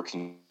you're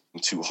working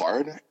too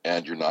hard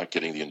and you're not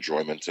getting the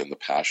enjoyment and the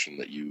passion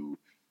that you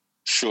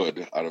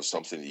should out of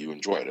something that you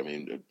enjoyed. I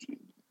mean,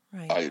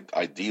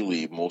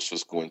 ideally, most of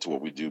us go into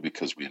what we do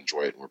because we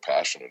enjoy it and we're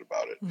passionate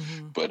about it.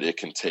 Mm-hmm. But it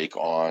can take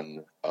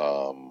on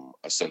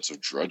a sense of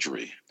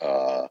drudgery,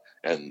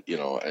 and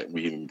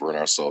we even burn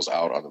ourselves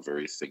out on the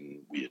very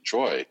thing we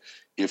enjoy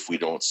if we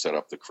don't set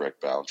up the correct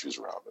boundaries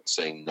around it.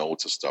 Saying no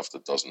to stuff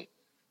that doesn't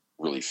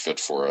really fit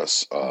for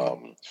us,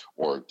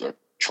 or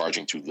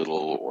charging too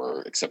little,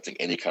 or accepting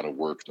any kind of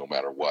work, no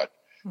matter what.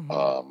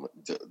 Mm-hmm.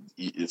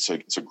 It's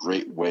a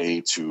great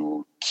way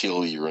to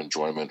kill your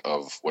enjoyment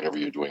of whatever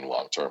you're doing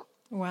long term.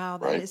 Wow,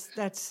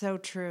 that's so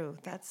true.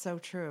 That's so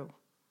true.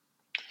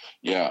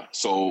 Yeah.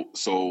 So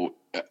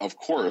of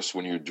course,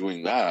 when you're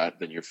doing that,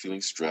 then you're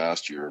feeling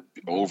stressed, you're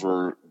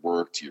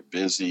overworked, you're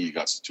busy, you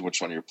got too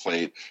much on your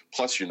plate.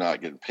 Plus, you're not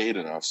getting paid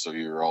enough, so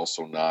you're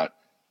also not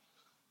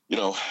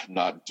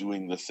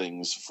doing the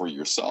things for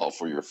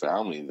yourself or your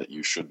family that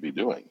you should be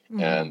doing. Mm-hmm.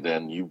 And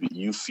then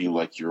you feel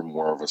like you're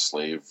more of a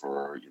slave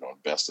or,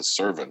 best a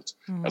servant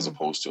as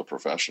opposed to a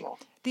professional.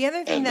 The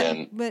other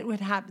thing would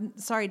happen,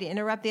 sorry to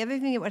interrupt, the other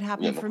thing that would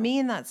happen for me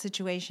in that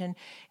situation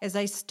is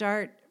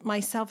my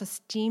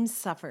self-esteem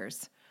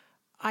suffers.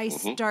 I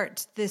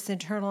start this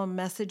internal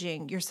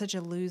messaging. You're such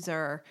a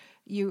loser.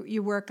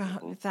 You work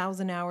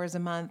 1,000 hours a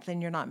month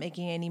and you're not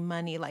making any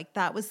money. Like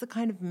that was the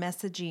kind of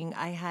messaging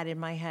I had in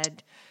my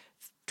head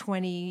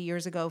 20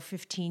 years ago,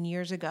 15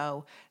 years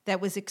ago,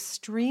 that was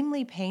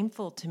extremely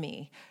painful to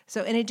me.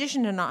 So in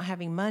addition to not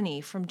having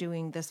money from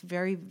doing this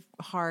very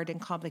hard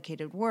and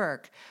complicated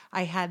work,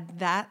 I had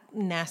that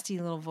nasty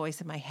little voice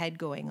in my head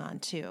going on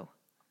too.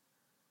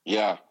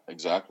 Yeah,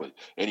 exactly.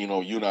 And,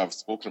 you and I have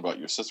spoken about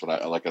your system.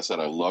 Like I said,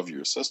 I love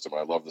your system.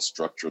 I love the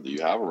structure that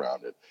you have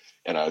around it.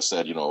 And I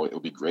said, it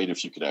would be great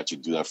if you could actually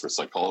do that for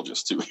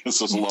psychologists too, because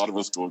there's a lot of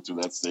us going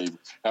through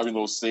having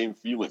those same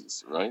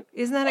feelings, right?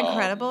 Isn't that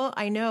incredible?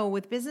 I know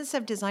with Business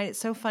of Design, it's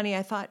so funny.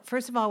 I thought,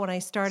 first of all, when I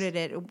started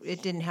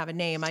it didn't have a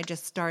name. I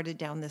just started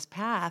down this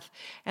path.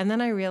 And then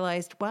I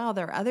realized, wow,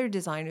 there are other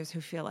designers who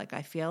feel like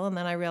I feel. And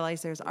then I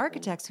realized there's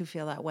architects who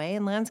feel that way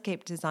and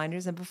landscape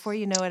designers. And before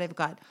you know it, I've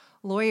got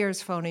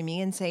lawyers phoning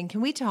me and saying,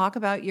 can we talk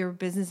about your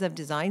Business of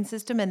Design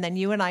system? And then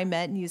you and I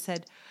met and you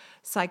said,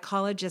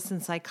 psychologists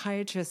and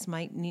psychiatrists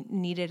might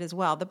need it as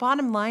well. The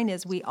bottom line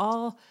is we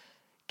all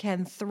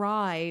can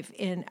thrive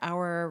in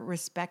our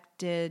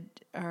respective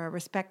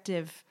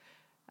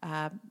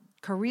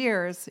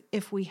careers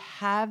if we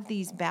have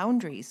these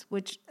boundaries,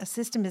 which a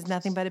system is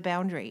nothing but a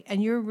boundary.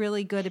 And you're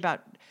really good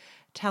about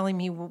telling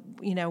me,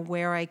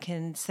 where I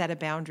can set a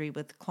boundary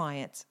with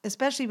clients,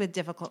 especially with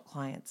difficult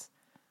clients.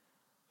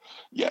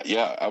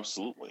 Yeah,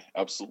 absolutely.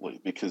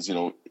 Absolutely. Because,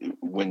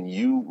 when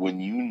you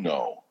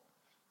know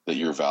that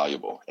you're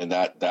valuable, and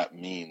that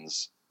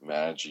means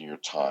managing your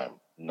time,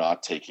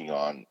 not taking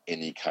on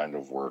any kind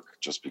of work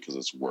just because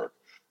it's work,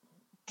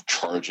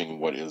 charging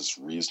what is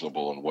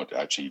reasonable and what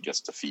actually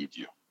gets to feed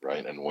you,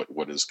 right? And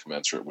what is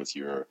commensurate with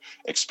your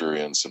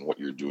experience and what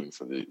you're doing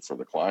for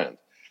the client.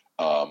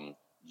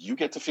 You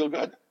get to feel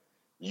good.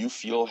 You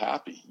feel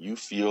happy. You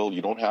feel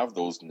you don't have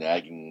those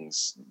nagging,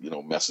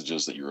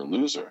 messages that you're a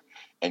loser.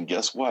 And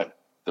guess what?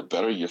 The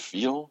better you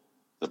feel,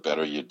 the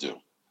better you do.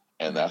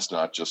 And that's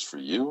not just for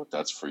you.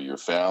 That's for your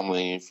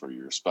family, for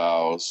your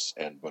spouse,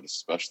 but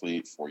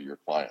especially for your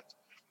client.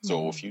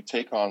 So if you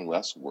take on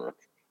less work,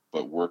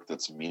 but work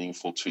that's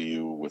meaningful to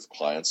you with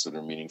clients that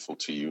are meaningful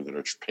to you, that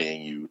are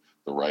paying you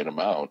the right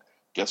amount,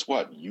 guess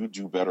what? You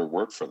do better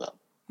work for them.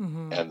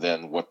 And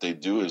then what they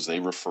do is they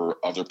refer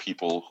other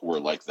people who are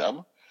like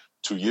them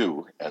to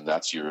you, and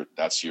that's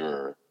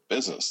your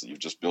business. You've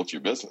just built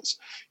your business.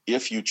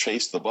 If you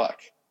chase the buck,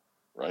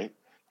 right,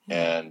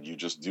 and you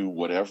just do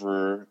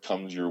whatever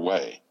comes your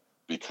way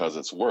because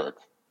it's work,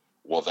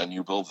 well, then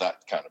you build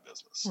that kind of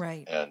business,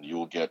 right? And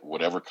you'll get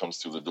whatever comes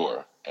through the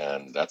door,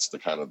 and that's the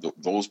kind of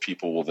those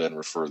people will then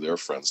refer their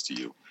friends to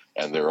you,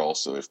 and they're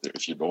also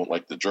if you don't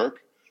like the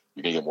jerk,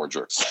 you're gonna get more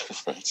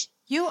jerks, right?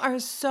 You are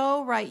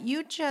so right.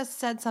 You just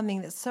said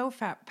something that's so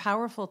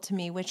powerful to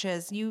me, which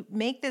is you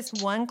make this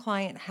one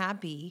client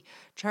happy,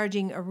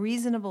 charging a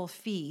reasonable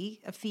fee,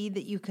 a fee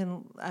that you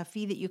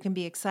can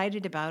be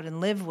excited about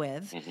and live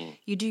with.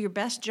 You do your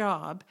best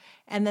job,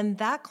 and then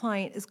that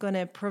client is going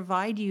to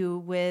provide you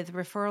with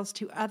referrals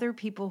to other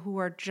people who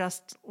are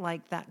just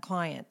like that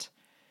client.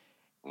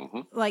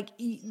 Like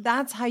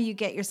that's how you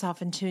get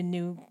yourself into a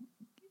new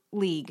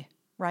league.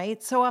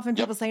 Right? So often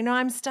people say, no,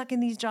 I'm stuck in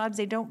these jobs.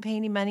 They don't pay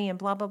any money and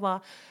blah, blah,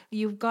 blah.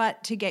 You've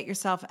got to get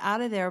yourself out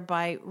of there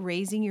by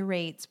raising your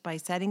rates, by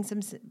setting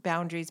some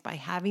boundaries, by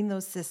having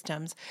those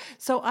systems.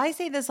 So I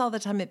say this all the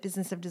time at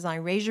Business of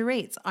Design, raise your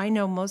rates. I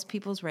know most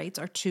people's rates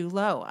are too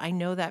low. I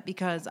know that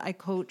because I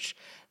coach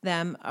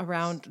them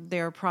around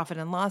their profit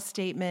and loss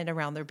statement,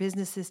 around their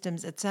business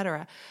systems, et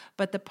cetera.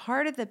 But the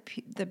part of the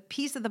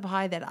piece of the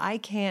pie that I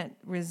can't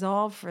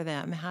resolve for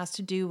them has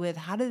to do with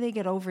how do they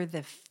get over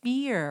the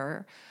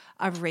fear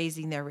of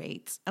raising their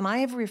rates. And I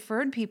have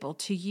referred people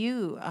to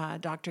you,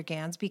 Dr.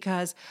 Ganz,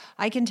 because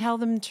I can tell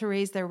them to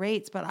raise their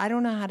rates, but I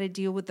don't know how to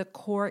deal with the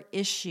core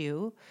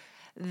issue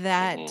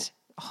that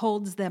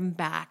holds them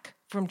back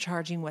from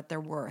charging what they're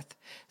worth.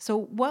 So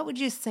what would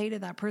you say to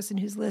that person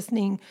who's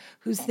listening,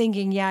 who's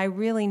thinking, yeah, I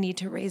really need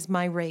to raise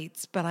my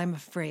rates, but I'm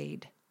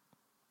afraid?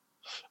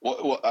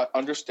 Well, I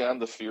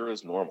understand the fear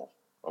is normal,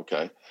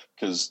 okay?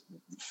 Because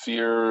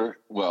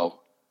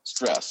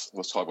stress,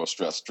 let's talk about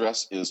stress.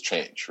 Stress is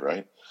change,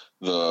 right?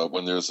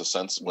 When there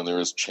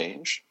is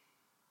change,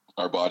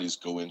 our bodies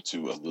go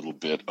into a little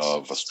bit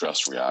of a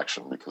stress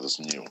reaction because it's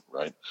new,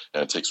 right?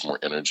 And it takes more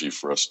energy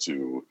for us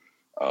to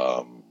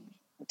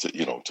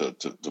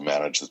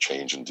manage the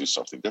change and do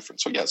something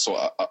different. So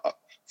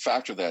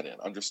factor that in.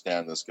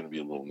 Understand that's going to be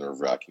a little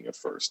nerve-wracking at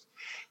first,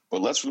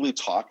 but let's really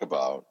talk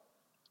about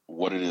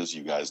what it is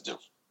you guys do,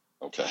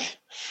 okay?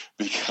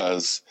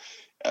 Because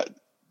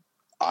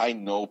I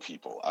know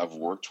people. I've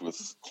worked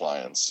with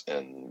clients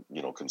and,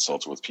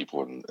 consulted with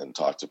people and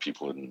talked to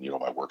people in,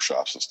 my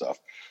workshops and stuff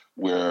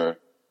where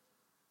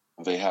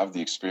they have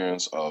the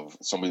experience of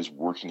somebody's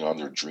working on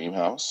their dream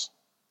house,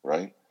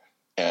 right?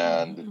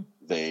 And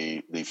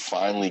they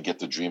finally get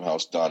the dream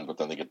house done, but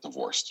then they get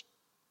divorced,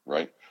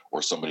 right?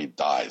 Or somebody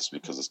dies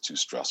because it's too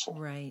stressful.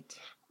 Right.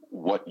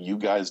 What you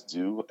guys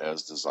do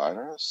as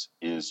designers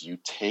is you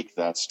take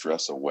that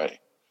stress away.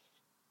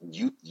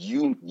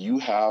 You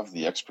have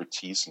the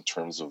expertise in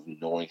terms of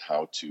knowing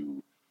how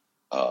to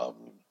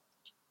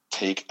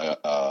take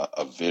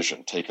a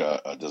vision, take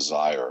a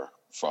desire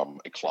from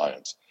a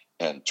client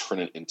and turn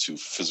it into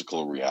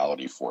physical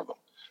reality for them.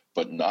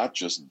 But not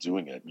just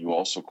doing it, you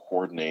also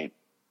coordinate,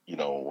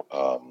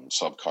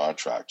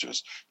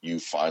 subcontractors. You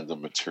find the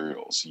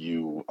materials.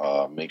 You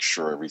make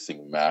sure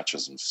everything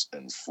matches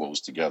and flows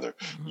together.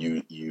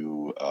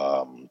 You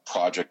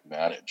project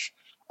manage.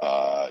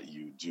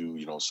 You do,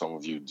 some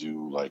of you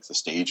do like the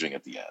staging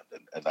at the end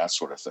and that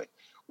sort of thing.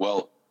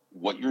 Well,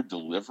 what you're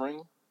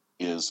delivering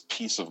is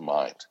peace of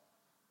mind.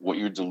 What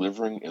you're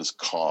delivering is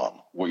calm.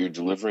 What you're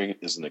delivering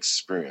is an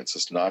experience.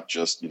 It's not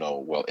just,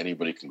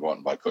 anybody can go out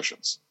and buy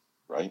cushions,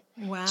 right?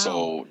 Wow.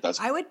 So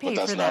I would pay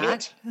for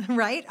that,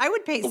 right? I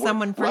would pay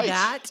someone for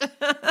that.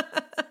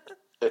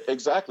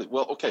 Exactly.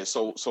 Well, okay.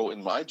 So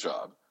in my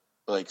job,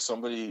 like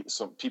some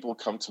people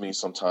come to me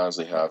sometimes,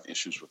 they have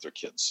issues with their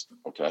kids.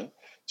 Okay.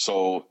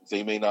 So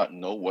they may not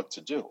know what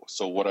to do.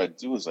 So what I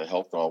do is I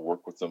help them, I'll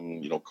work with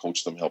them,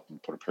 coach them, help them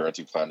put a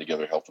parenting plan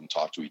together, help them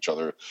talk to each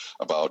other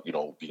about,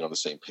 being on the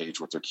same page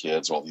with their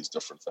kids, all these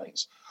different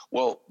things.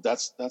 Well,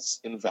 that's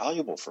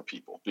invaluable for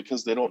people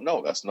because they don't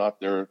know. That's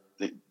not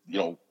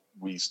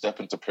we step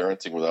into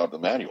parenting without the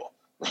manual.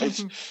 Right.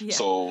 Mm-hmm. Yeah.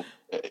 So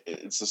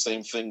it's the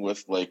same thing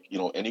with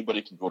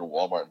anybody can go to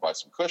Walmart and buy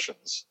some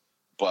cushions,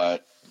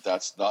 but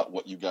that's not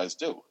what you guys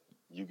do.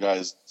 You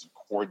guys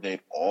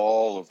coordinate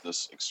all of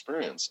this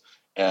experience,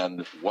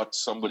 and what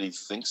somebody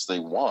thinks they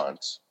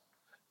want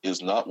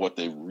is not what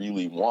they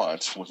really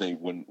want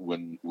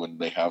when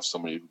they have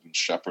somebody who can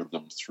shepherd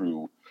them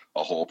through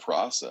a whole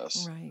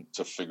process right.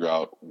 to figure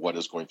out what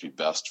is going to be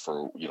best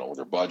for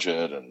their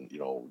budget and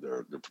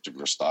their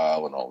particular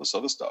style and all this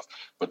other stuff.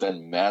 But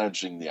then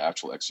managing the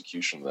actual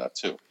execution of that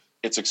too,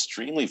 it's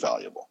extremely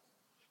valuable.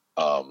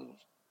 And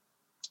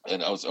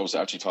I was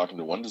actually talking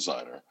to one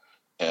designer,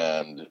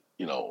 and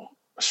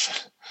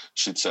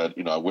she'd said,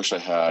 I wish I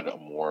had a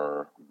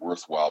more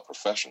worthwhile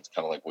profession. It's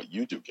kind of like what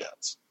you do,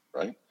 Gans,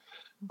 right?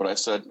 But I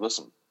said,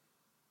 listen.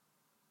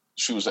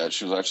 She was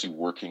actually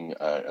working.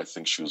 I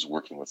think she was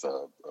working with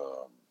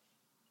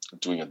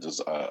doing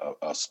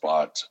a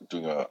spot,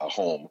 doing a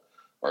home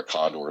or a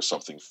condo or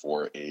something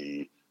for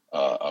a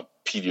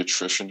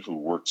pediatrician who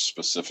worked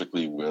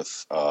specifically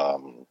with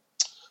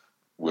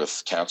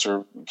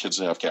cancer, kids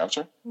that have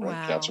cancer, right?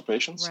 Wow. Cancer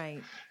patients.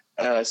 Right.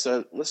 And I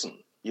said, listen,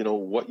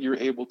 what you're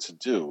able to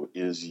do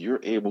is you're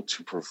able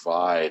to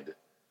provide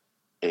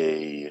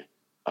a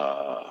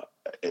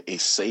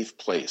safe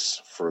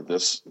place for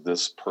this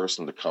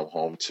person to come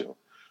home to,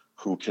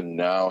 who can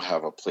now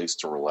have a place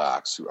to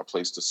relax, a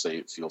place to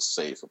feel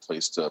safe, a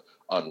place to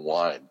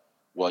unwind.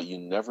 Well, you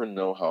never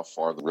know how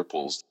far the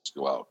ripples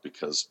go out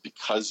because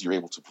you're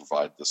able to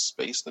provide this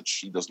space that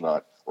she does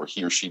not, or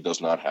he or she does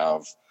not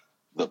have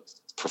the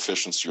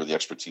proficiency or the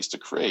expertise to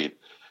create.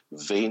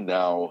 They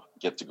now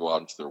get to go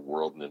out into their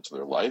world and into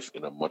their life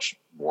in a much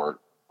more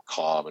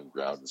calm and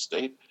grounded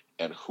state.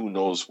 And who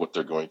knows what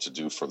they're going to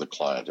do for the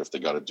client, if they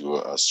got to do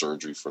a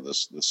surgery for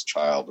this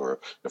child, or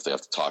if they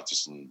have to talk to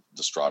some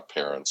distraught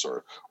parents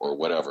or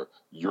whatever.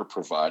 You're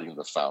providing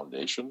the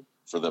foundation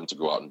for them to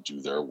go out and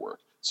do their work.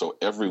 So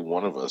every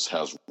one of us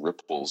has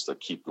ripples that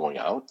keep going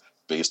out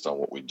based on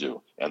what we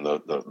do. And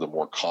the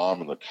more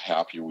calm and the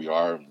happier we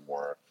are and the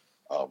more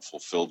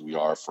fulfilled we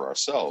are for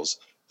ourselves,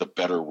 the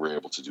better we're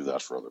able to do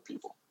that for other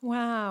people.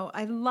 Wow.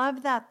 I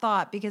love that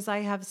thought because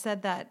I have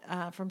said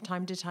that from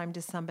time to time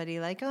to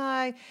somebody like,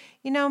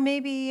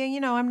 maybe,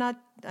 I'm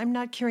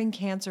not curing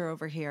cancer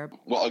over here.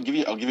 Well, I'll give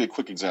you a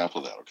quick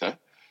example of that. Okay.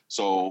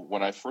 So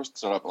when I first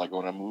set up, like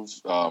when I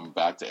moved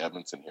back to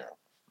Edmonton here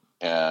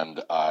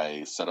and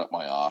I set up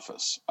my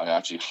office, I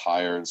actually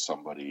hired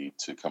somebody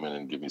to come in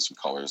and give me some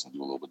colors and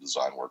do a little bit of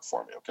design work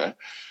for me. Okay.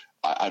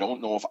 I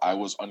don't know if I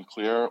was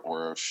unclear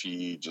or if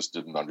she just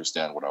didn't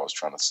understand what I was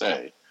trying to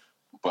say,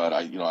 but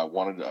I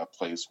wanted a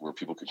place where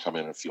people could come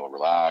in and feel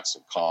relaxed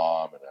and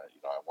calm, and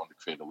I wanted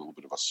to create a little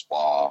bit of a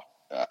spa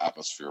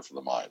atmosphere for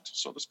the mind,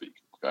 so to speak.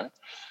 Okay.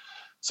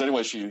 So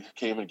anyway, she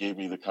came and gave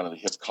me the kind of the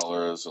hip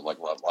colors, like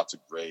lots of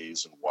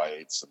grays and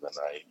whites, and then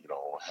I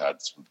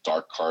had some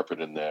dark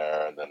carpet in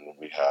there, and then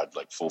we had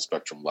like full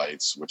spectrum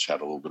lights, which had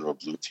a little bit of a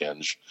blue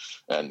tinge,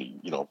 and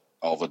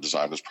all the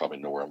designers probably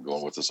know where I'm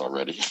going with this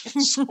already.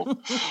 So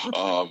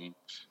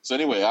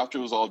anyway, after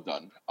it was all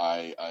done,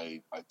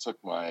 I took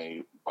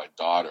my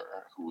daughter,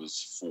 who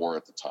was 4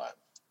 at the time,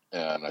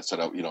 and I said,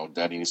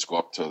 Daddy needs to go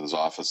up to his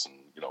office and,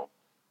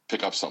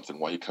 pick up something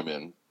while you come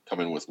in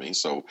with me.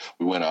 So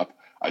we went up,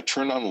 I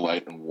turned on the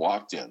light and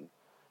walked in,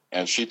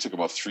 and she took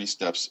about 3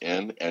 steps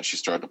in and she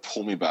started to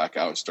pull me back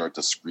out and started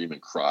to scream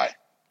and cry.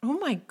 Oh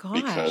my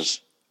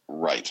gosh.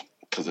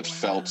 Because it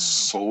felt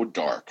so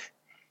dark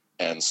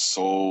and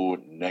so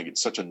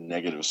such a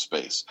negative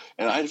space.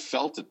 And I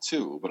felt it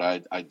too, but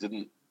I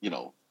didn't,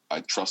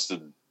 I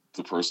trusted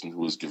the person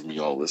who was giving me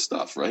all this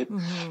stuff, right?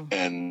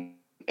 Mm-hmm.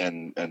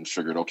 And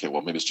figured, okay,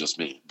 well, maybe it's just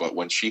me. But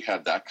when she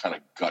had that kind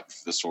of gut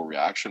visceral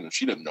reaction, and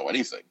she didn't know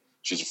anything,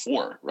 she's a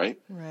 4, right?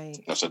 Right.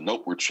 I said,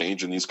 nope, we're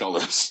changing these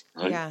colors,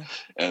 right? Yeah.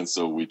 And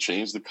so we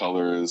changed the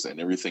colors and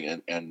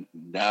everything, and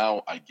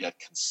now I get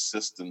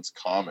consistent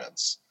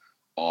comments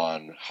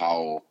on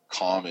how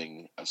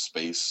calming a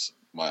space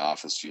my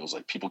office feels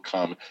like. People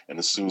come, and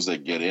as soon as they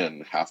get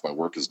in, half my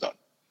work is done,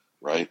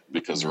 right?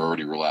 Because they're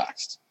already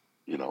relaxed,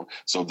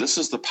 So this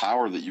is the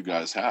power that you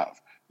guys have.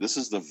 This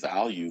is the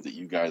value that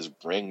you guys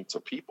bring to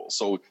people.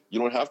 So you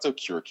don't have to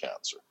cure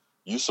cancer.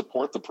 You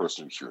support the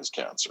person who cures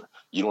cancer.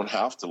 You don't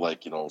have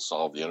to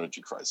solve the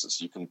energy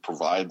crisis. You can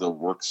provide the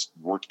work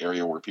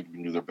area where people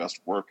can do their best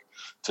work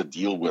to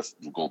deal with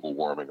global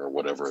warming or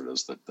whatever it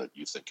is that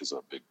you think is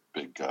a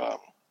big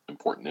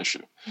important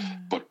issue.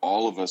 Mm. But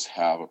all of us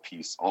have a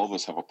piece. All of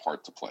us have a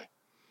part to play,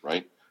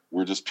 right?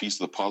 We're just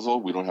piece of the puzzle.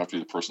 We don't have to be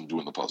the person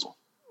doing the puzzle.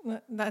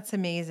 That's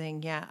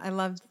amazing. Yeah. I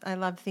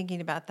love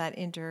thinking about that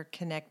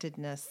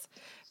interconnectedness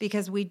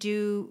because we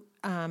do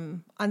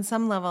on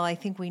some level, I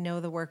think we know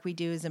the work we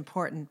do is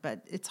important,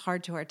 but it's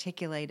hard to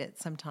articulate it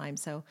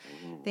sometimes. So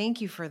thank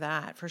you for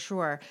that, for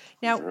sure.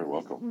 Now, You're very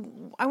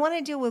welcome. I want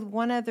to deal with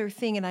one other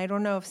thing, and I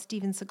don't know if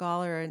Steven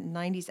Seagal or a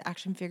 90s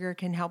action figure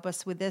can help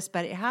us with this,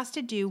 but it has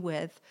to do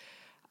with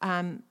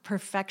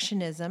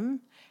perfectionism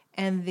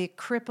and the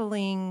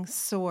crippling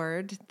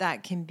sword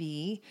that can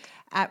be.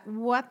 At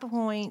what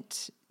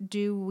point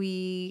do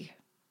we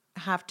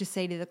have to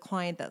say to the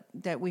client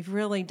that we've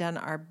really done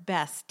our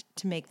best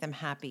to make them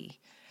happy?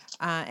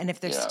 And if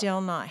they're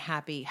still not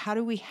happy, how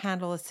do we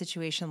handle a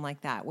situation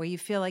like that where you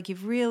feel like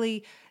you've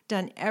really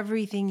done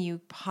everything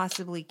you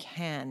possibly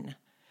can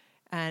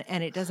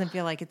and it doesn't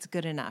feel like it's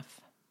good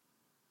enough?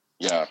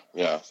 Yeah.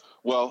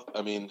 Well,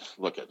 I mean,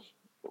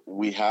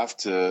 we have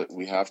to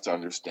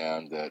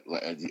understand that,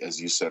 as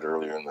you said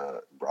earlier in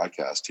the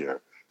broadcast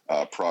here,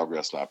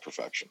 progress, not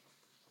perfection,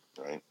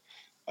 right?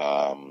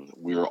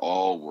 We are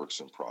all works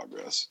in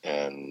progress,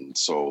 and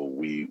so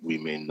we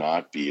may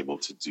not be able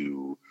to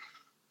do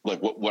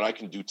what I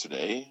can do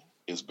today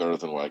is better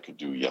than what I could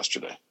do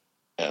yesterday,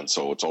 and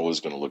so it's always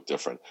going to look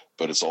different.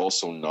 But it's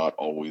also not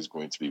always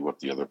going to be what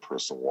the other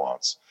person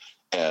wants,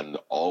 and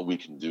all we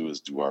can do is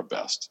do our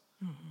best.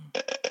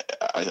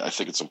 I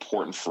think it's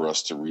important for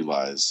us to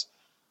realize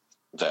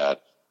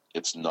that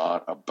it's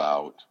not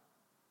about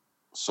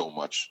so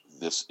much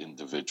this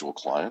individual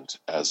client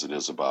as it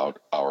is about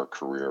our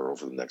career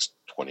over the next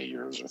 20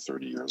 years or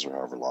 30 years or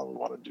however long we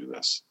want to do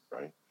this,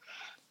 right?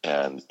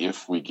 And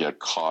if we get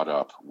caught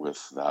up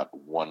with that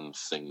one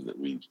thing that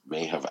we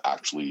may have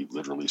actually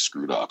literally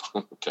screwed up,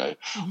 okay,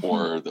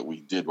 or that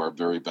we did our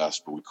very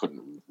best but we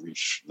couldn't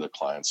reach the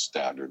client's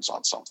standards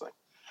on something,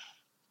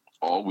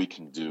 all we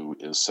can do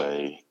is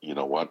say, you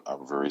know what,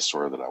 I'm very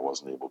sorry that I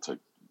wasn't able to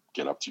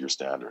get up to your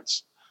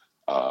standards.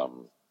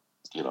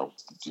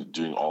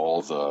 Doing all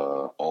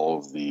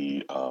of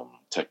the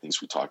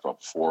techniques we talked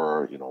about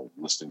before,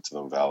 listening to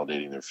them,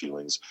 validating their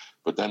feelings,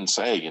 but then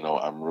say,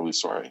 I'm really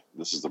sorry.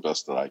 This is the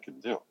best that I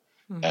can do.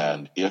 Mm-hmm.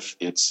 And if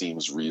it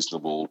seems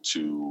reasonable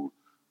to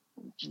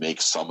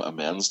make some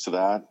amends to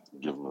that,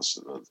 give them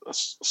a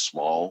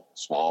small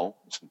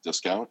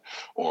discount,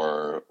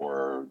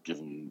 or give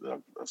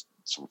them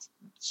some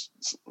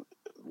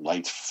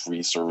light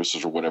free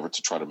services or whatever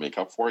to try to make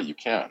up for it, you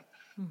can.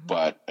 Mm-hmm.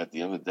 But at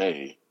the end of the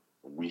day,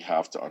 we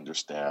have to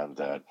understand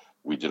that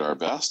we did our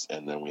best,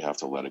 and then we have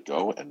to let it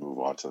go and move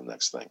on to the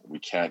next thing. We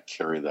can't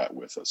carry that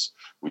with us.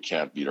 We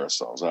can't beat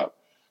ourselves up.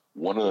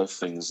 One of the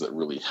things that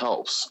really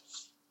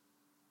helps,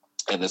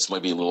 and this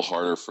might be a little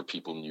harder for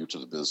people new to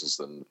the business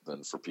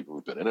than for people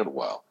who've been in it a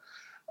while.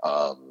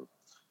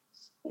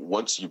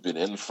 Once you've been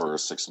in for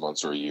 6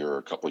 months or a year or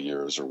a couple of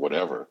years or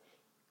whatever,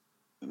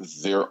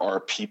 there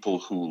are people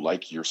who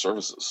like your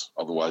services.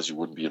 Otherwise, you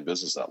wouldn't be in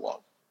business that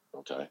long.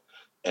 Okay.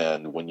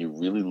 And when you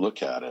really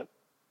look at it,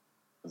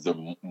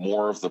 the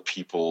more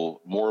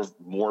people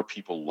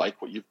like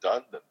what you've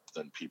done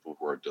than people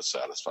who are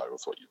dissatisfied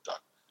with what you've done.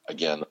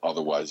 Again,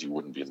 otherwise you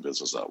wouldn't be in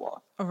business that long.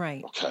 All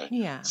right. Okay.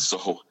 Yeah.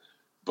 So,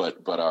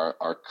 but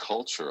our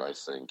culture, I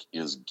think,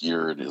 is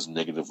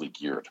negatively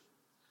geared.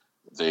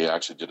 They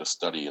actually did a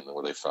study, and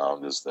what they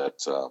found is that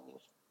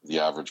the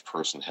average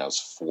person has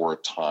 4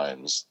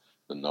 times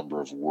the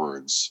number of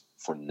words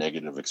for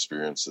negative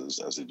experiences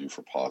as they do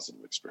for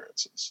positive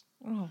experiences.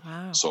 Oh,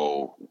 wow.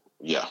 So,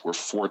 yeah, we're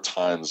 4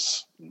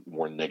 times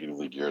more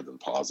negatively geared than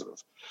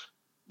positive.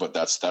 But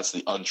that's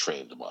the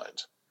untrained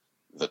mind.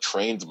 The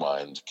trained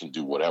mind can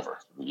do whatever.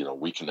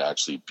 We can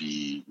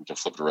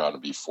flip it around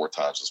and be 4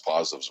 times as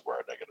positive as we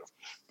are negative.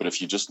 But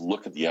if you just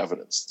look at the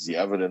evidence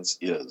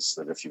is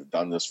that if you've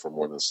done this for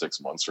more than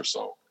 6 months or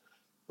so,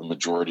 the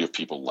majority of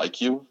people like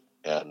you,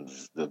 and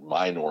the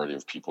minority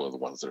of people are the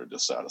ones that are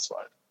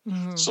dissatisfied.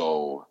 Mm-hmm.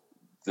 So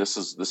this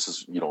is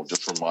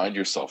just remind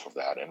yourself of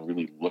that and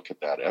really look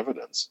at that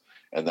evidence,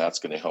 and that's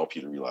going to help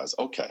you to realize,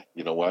 okay,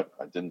 you know what,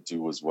 I didn't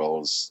do as well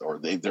as, or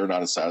they're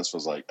not as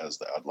satisfied as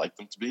I'd like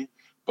them to be,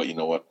 but you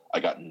know what, I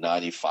got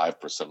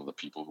 95% of the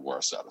people who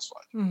are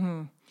satisfied.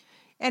 Mm-hmm.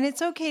 And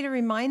it's okay to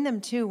remind them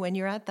too, when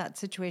you're at that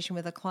situation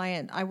with a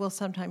client. I will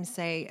sometimes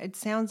say, it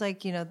sounds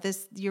like,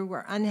 you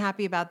were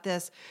unhappy about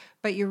this,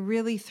 but you're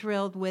really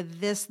thrilled with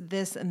this,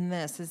 and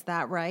this. Is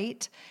that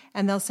right?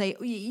 And they'll say,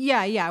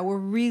 yeah, we're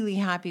really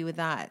happy with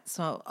that.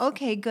 So,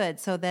 okay, good.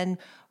 So then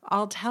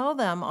I'll tell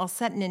them, I'll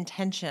set an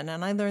intention,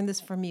 and I learned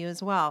this from you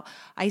as well.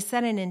 I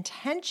set an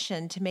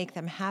intention to make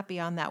them happy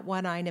on that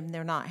one item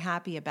they're not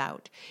happy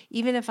about,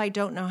 even if I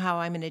don't know how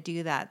I'm going to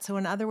do that. So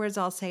in other words,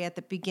 I'll say at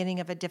the beginning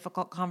of a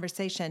difficult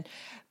conversation,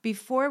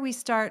 before we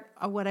start,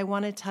 what I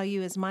want to tell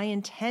you is my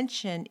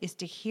intention is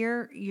to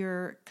hear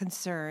your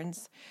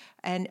concerns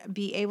and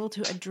be able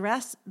to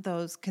address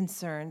those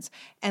concerns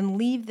and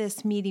leave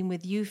this meeting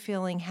with you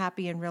feeling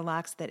happy and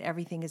relaxed that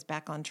everything is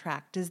back on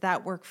track. Does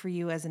that work for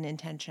you as an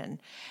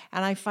intention?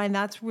 And I find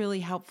that's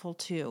really helpful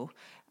too.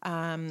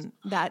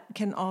 That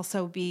can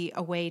also be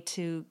a way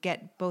to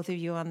get both of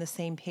you on the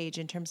same page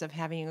in terms of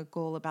having a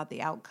goal about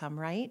the outcome,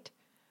 right?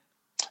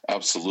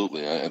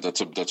 Absolutely. And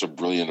that's a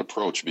brilliant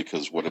approach,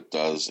 because what it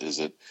does is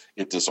it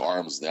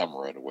disarms them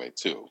right away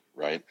too,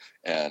 right?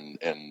 And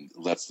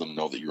lets them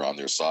know that you're on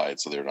their side,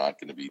 so they're not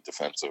going to be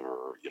defensive,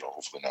 or,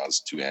 hopefully not as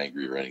too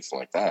angry or anything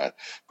like that.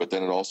 But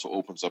then it also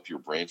opens up your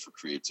brain for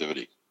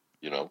creativity.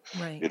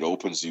 Right. It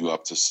opens you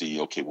up to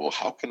see, okay, well,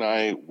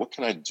 what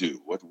can I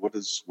do? What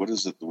is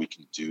it that we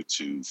can do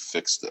to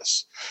fix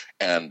this?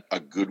 And a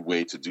good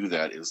way to do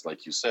that is,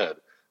 like you said,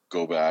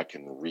 go back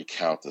and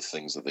recount the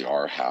things that they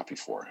are happy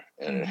for.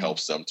 And it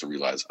helps them to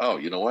realize, oh,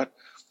 you know what?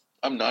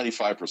 I'm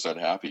 95%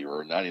 happy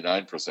or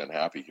 99%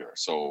 happy here.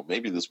 So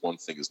maybe this one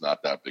thing is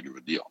not that big of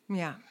a deal.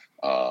 Yeah.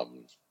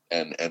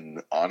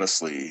 And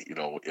honestly,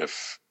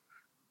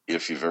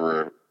 if you've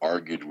ever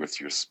argued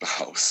with your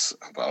spouse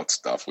about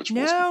stuff, which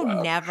most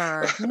people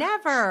have.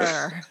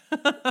 Never.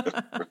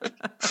 Right?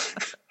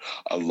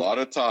 A lot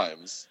of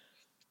times,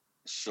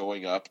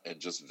 showing up and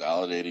just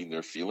validating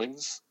their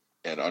feelings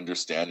and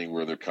understanding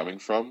where they're coming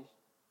from,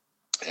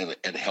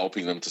 and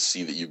helping them to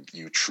see that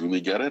you truly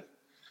get it,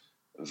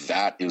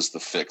 that is the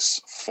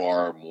fix,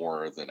 far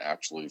more than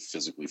actually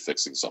physically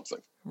fixing something.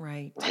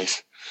 Right.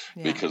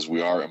 Yeah. Because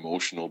we are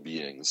emotional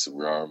beings,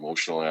 we are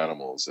emotional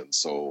animals. And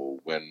so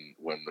when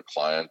the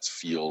client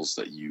feels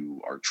that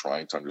you are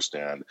trying to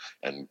understand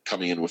and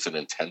coming in with an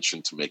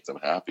intention to make them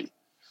happy,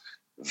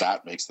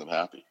 that makes them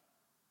happy.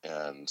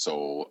 And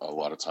so a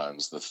lot of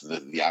times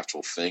the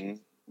actual thing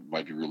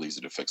might be really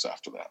easy to fix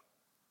after that.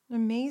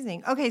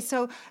 Amazing. Okay,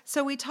 so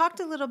we talked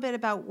a little bit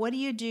about what do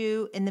you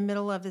do in the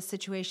middle of the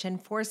situation,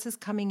 forces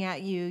coming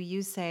at you.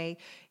 You say,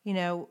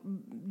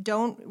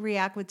 don't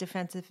react with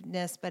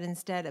defensiveness, but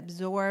instead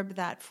absorb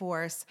that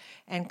force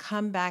and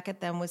come back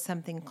at them with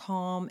something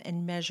calm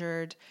and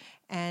measured,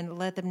 and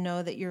let them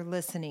know that you're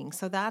listening.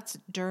 So that's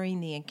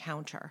during the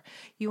encounter.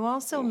 You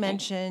also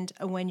mentioned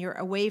when you're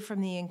away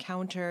from the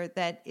encounter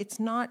that it's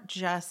not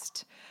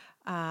just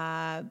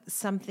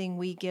something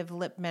we give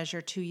lip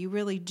measure to. You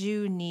really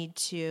do need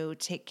to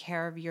take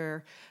care of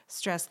your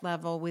stress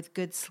level with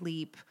good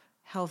sleep,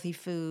 healthy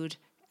food,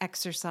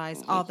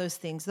 exercise, all those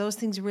things. Those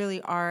things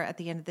really are, at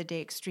the end of the day,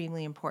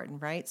 extremely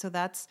important, right? So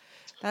that's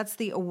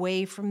the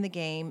away from the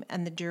game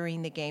and the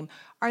during the game.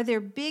 Are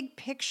there big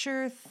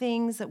picture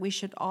things that we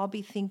should all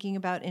be thinking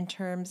about in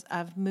terms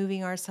of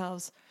moving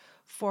ourselves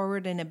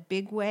forward in a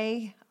big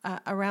way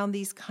around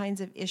these kinds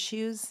of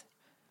issues?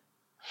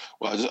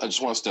 Well, I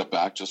just want to step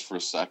back just for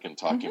a second,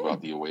 talking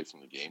about the away from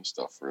the game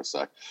stuff for a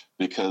sec,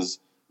 because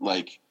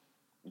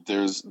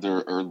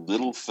there are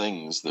little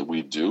things that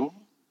we do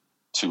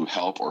to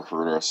help or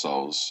hurt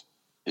ourselves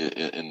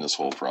in this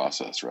whole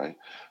process, right?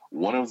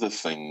 One of the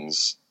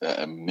things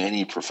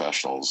many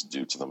professionals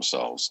do to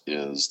themselves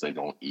is they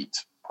don't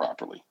eat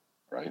properly,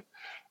 right?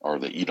 Or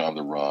they eat on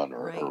the run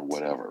or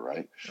whatever,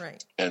 right?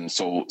 Right. And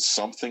so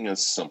something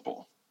as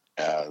simple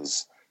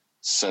as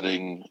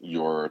setting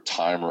your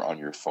timer on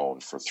your phone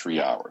for 3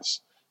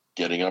 hours,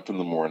 getting up in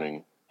the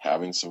morning,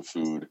 having some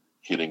food,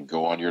 hitting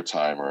go on your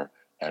timer,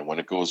 and when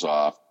it goes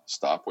off,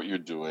 stop what you're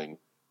doing,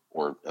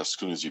 or as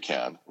soon as you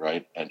can,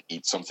 right? And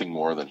eat something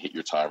more, then hit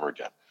your timer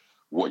again.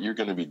 What you're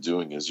going to be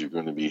doing is you're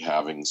going to be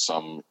having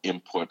some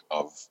input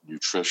of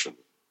nutrition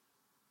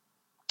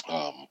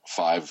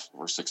 5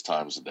 or 6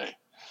 times a day.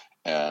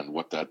 And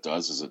what that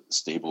does is it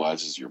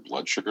stabilizes your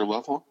blood sugar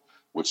level,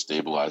 which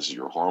stabilizes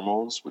your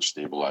hormones, which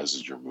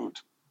stabilizes your mood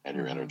and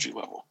your energy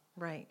level.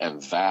 Right.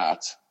 And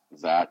that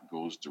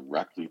goes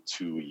directly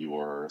to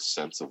your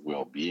sense of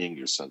well-being,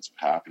 your sense of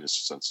happiness,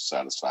 your sense of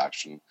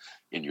satisfaction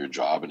in your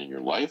job and in your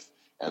life.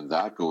 And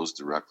that goes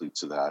directly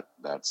to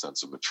that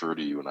sense of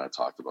maturity you and I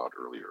talked about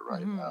earlier,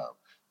 right?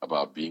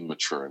 About being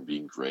mature and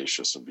being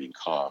gracious and being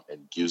calm,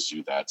 and gives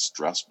you that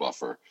stress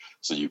buffer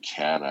so you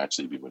can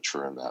actually be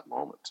mature in that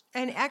moment.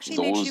 And actually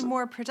makes you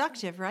more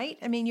productive, right?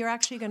 I mean, you're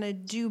actually going to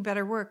do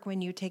better work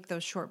when you take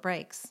those short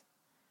breaks.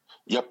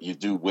 Yep, you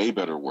do way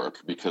better work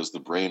because the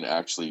brain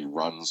actually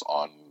runs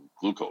on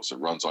glucose. It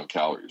runs on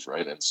calories,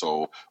 right? And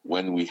so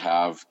when we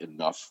have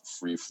enough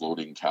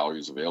free-floating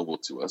calories available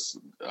to us,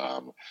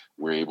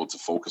 we're able to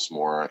focus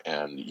more,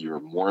 and you're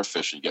more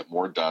efficient, you get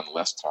more done,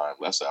 less time,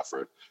 less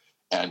effort,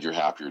 and you're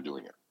happier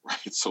doing it,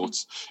 right? So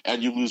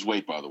and you lose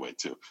weight, by the way,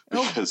 too,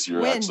 because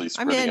you're actually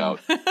spreading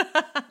out.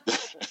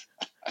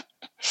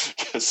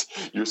 Because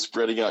you're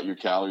spreading out your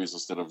calories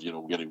instead of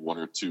getting 1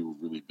 or 2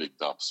 really big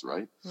dumps,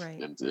 right?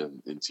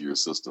 Into your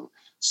system.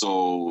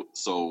 So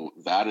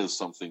that is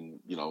something,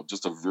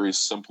 just a very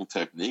simple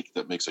technique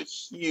that makes a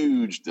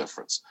huge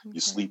difference. Okay. You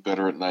sleep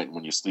better at night, and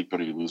when you sleep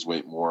better, you lose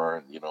weight more,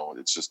 and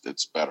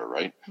it's better,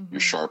 right? You're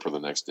sharper the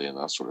next day and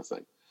that sort of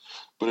thing.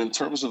 But in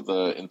terms of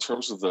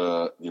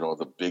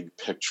the big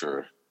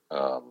picture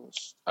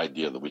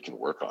idea that we can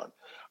work on,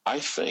 I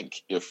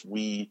think if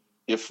we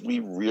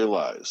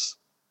realize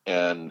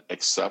and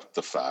accept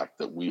the fact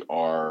that we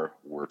are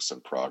works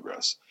in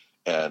progress,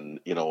 and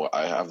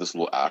I have this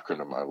little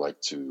acronym I like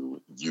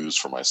to use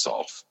for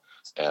myself,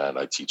 and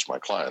I teach my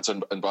clients.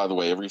 And by the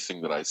way,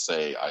 everything that I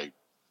say, I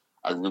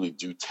really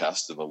do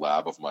test in the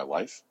lab of my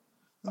life.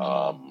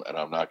 And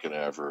I'm not going to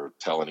ever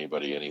tell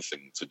anybody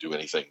anything to do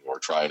anything or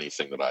try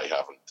anything that I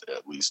haven't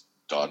at least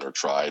done or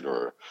tried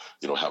or,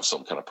 have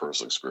some kind of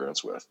personal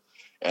experience with.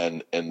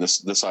 And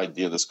this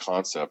idea, this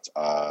concept,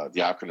 the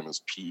acronym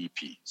is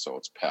PEP. So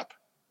it's PEP.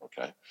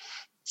 Okay.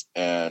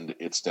 And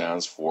it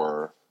stands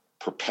for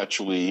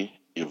perpetually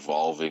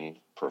evolving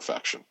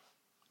perfection.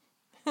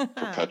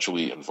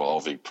 Perpetually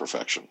evolving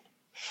perfection.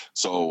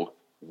 So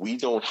we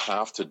don't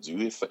have to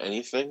do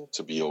anything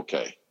to be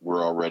okay.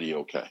 We're already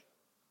okay.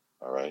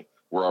 All right.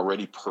 We're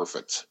already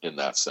perfect in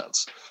that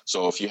sense.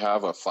 So if you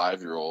have a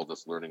 5-year-old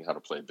that's learning how to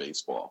play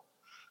baseball,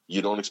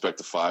 you don't expect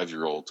a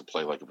 5-year-old to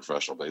play like a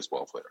professional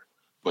baseball player.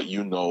 But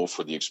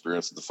for the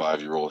experience that the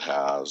 5-year-old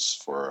has,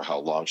 for how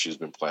long she's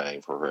been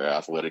playing, for her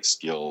athletic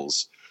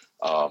skills,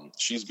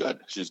 she's good.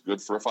 She's good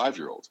for a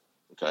 5-year-old,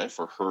 okay,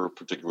 for her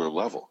particular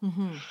level.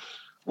 Mm-hmm.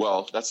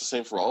 Well, that's the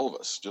same for all of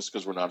us. Just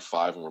because we're not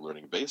 5 and we're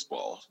learning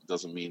baseball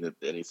doesn't mean that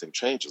anything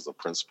changes. The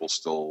principle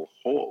still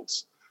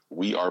holds.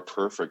 We are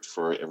perfect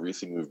for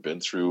everything we've been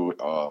through,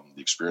 the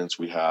experience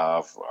we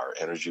have, our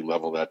energy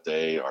level that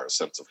day, our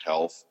sense of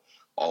health,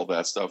 all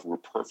that stuff. We're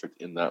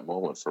perfect in that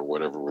moment for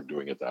whatever we're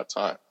doing at that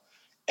time.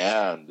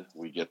 And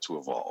we get to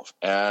evolve,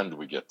 and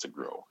we get to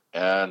grow,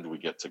 and we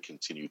get to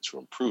continue to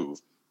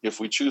improve if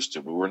we choose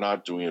to. But we're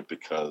not doing it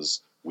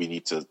because we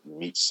need to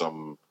meet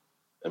some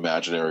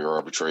imaginary or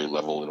arbitrary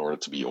level in order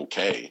to be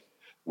okay.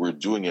 We're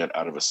doing it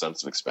out of a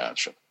sense of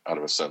expansion, out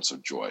of a sense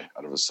of joy,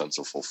 out of a sense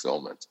of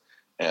fulfillment.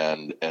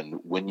 And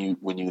when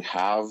you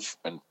have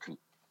and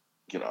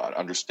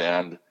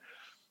understand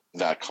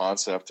that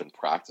concept and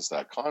practice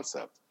that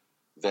concept,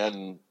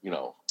 then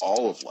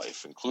all of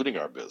life, including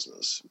our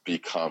business,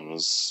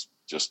 becomes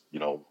just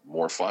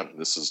more fun.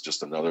 This is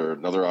just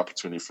another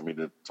opportunity for me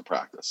to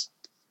practice.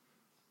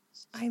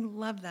 I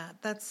love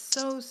that. That's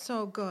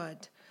so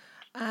good.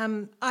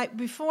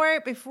 Before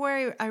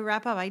I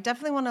wrap up, I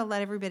definitely want to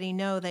let everybody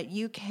know that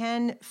you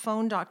can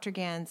phone Dr.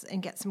 Ganz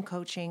and get some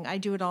coaching. I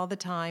do it all the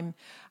time.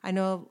 I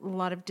know a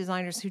lot of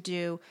designers who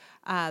do.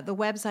 The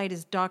website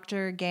is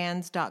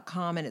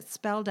drganz.com, and it's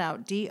spelled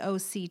out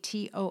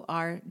DOCTORGANZ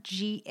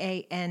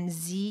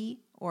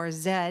or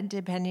Z,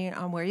 depending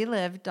on where you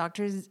live,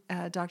 drganz.com,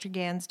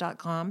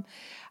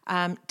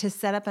 to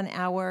set up an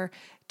hour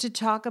to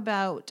talk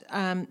about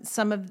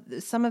some of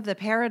the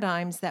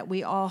paradigms that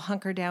we all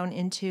hunker down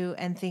into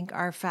and think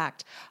are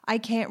fact. I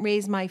can't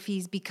raise my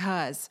fees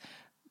because.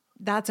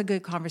 That's a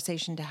good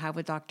conversation to have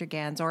with Dr.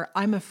 Ganz. Or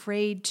I'm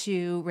afraid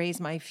to raise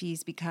my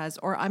fees because,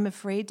 or I'm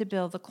afraid to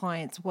bill the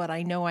clients what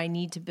I know I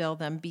need to bill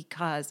them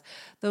because.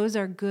 Those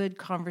are good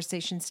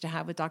conversations to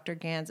have with Dr.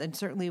 Ganz, and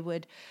certainly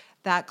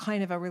that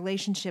kind of a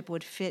relationship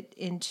would fit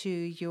into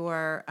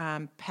your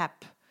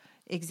PEP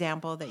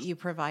example that you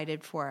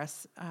provided for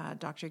us,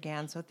 Dr.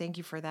 Ganz. So thank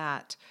you for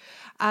that.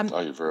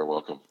 You're very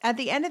welcome. At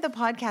the end of the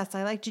podcast,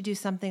 I like to do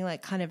something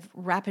like kind of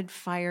rapid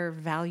fire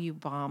value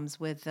bombs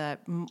with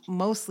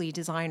mostly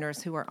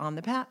designers who are on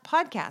the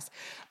podcast.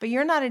 But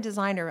you're not a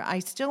designer. I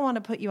still want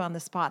to put you on the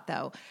spot,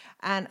 though.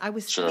 And I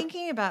was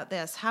thinking about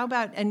this. How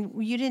about, and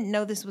you didn't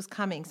know this was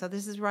coming, so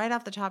this is right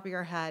off the top of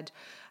your head.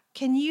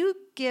 Can you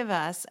give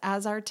us,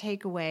 as our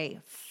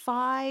takeaway,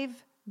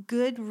 5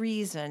 good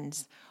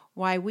reasons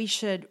why we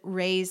should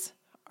raise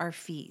our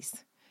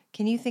fees?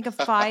 Can you think of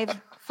five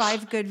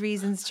good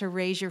reasons to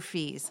raise your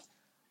fees?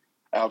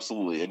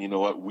 Absolutely. And you know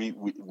what?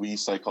 We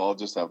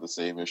psychologists have the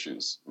same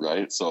issues,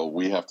 right? So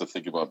we have to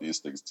think about these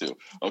things too.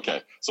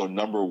 Okay. So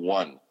number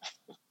 1,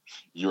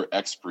 your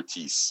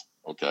expertise.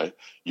 Okay.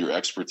 Your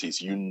expertise.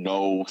 You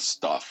know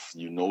stuff.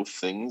 You know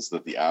things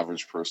that the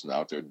average person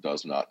out there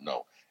does not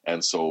know.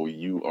 And so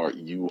you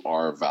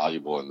are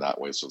valuable in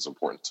that way. So it's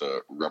important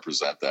to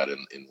represent that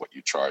in what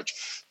you charge.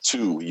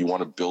 2, you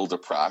want to build a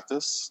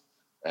practice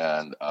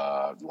and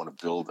you want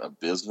to build a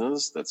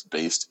business that's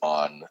based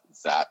on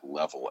that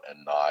level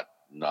and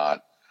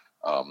not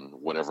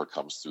whatever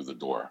comes through the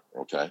door.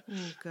 Okay.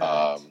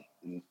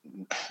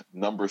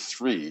 Number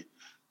 3,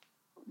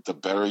 the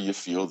better you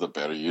feel, the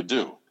better you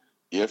do.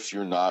 If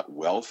you're not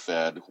well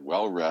fed,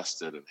 well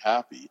rested, and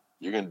happy,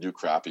 you're going to do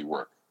crappy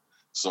work.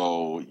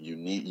 So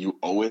you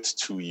owe it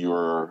to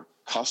your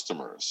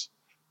customers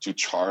to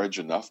charge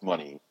enough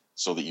money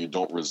so that you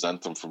don't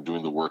resent them from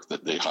doing the work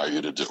that they hire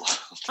you to do.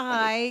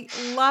 I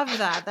love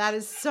that. That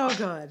is so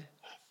good.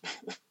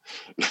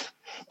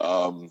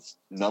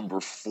 Number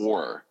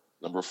four,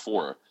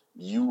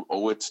 you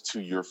owe it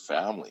to your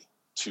family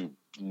to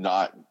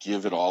not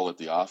give it all at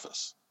the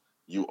office.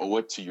 You owe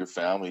it to your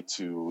family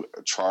to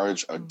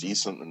charge a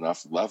decent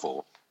enough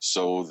level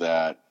so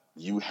that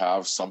you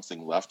have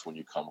something left when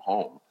you come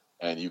home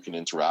and you can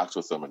interact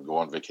with them and go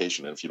on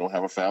vacation. And if you don't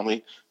have a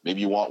family,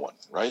 maybe you want one,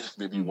 right?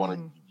 Maybe you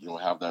want to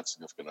have that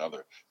significant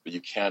other. But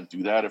you can't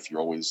do that if you're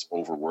always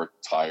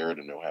overworked, tired,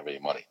 and don't have any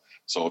money.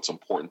 So it's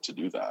important to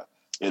do that.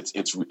 It's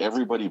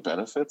everybody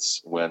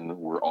benefits when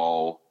we're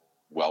all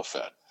well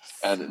fed.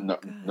 And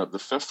the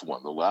fifth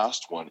one, the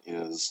last one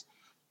is,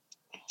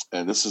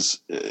 and this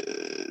is,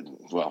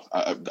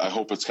 I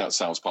hope it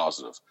sounds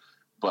positive,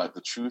 but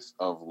the truth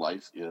of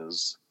life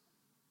is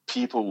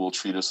people will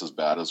treat us as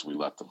bad as we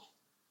let them.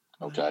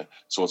 Okay.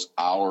 So it's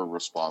our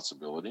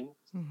responsibility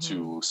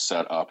to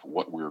set up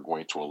what we're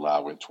going to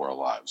allow into our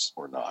lives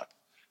or not.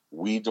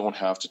 We don't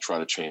have to try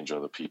to change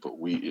other people.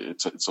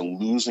 It's a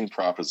losing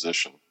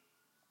proposition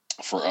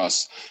for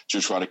us to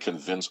try to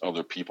convince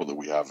other people that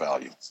we have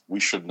value. We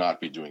should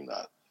not be doing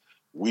that.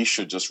 We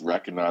should just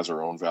recognize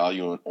our own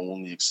value and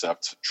only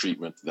accept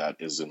treatment that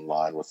is in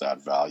line with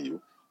that value.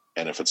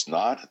 And if it's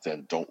not,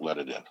 then don't let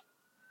it in.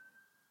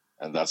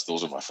 And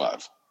those are my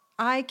 5.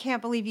 I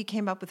can't believe you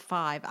came up with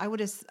 5. I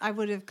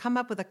would have come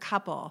up with a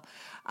couple,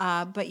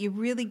 but you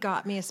really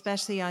got me,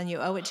 especially on you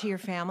owe it to your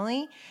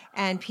family,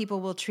 and people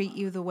will treat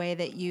you the way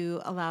that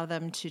you allow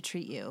them to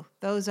treat you.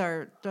 Those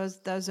are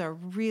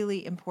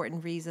really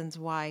important reasons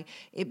why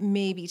it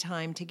may be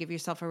time to give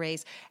yourself a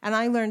raise. And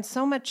I learned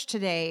so much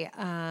today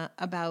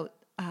about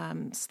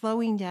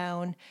slowing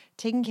down,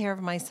 taking care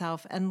of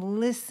myself, and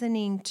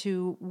listening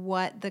to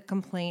what the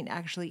complaint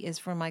actually is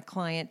from my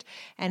client.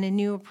 And a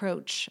new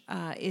approach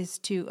is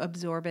to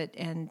absorb it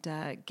and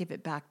give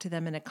it back to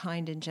them in a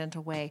kind and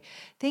gentle way.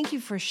 Thank you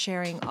for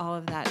sharing all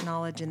of that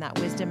knowledge and that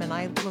wisdom. And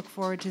I look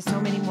forward to so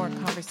many more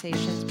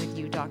conversations with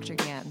you, Dr.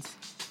 Gans.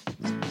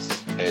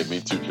 Hey, me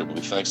too,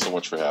 Kimberly. Thanks so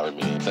much for having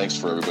me. And thanks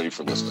for everybody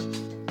for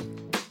listening.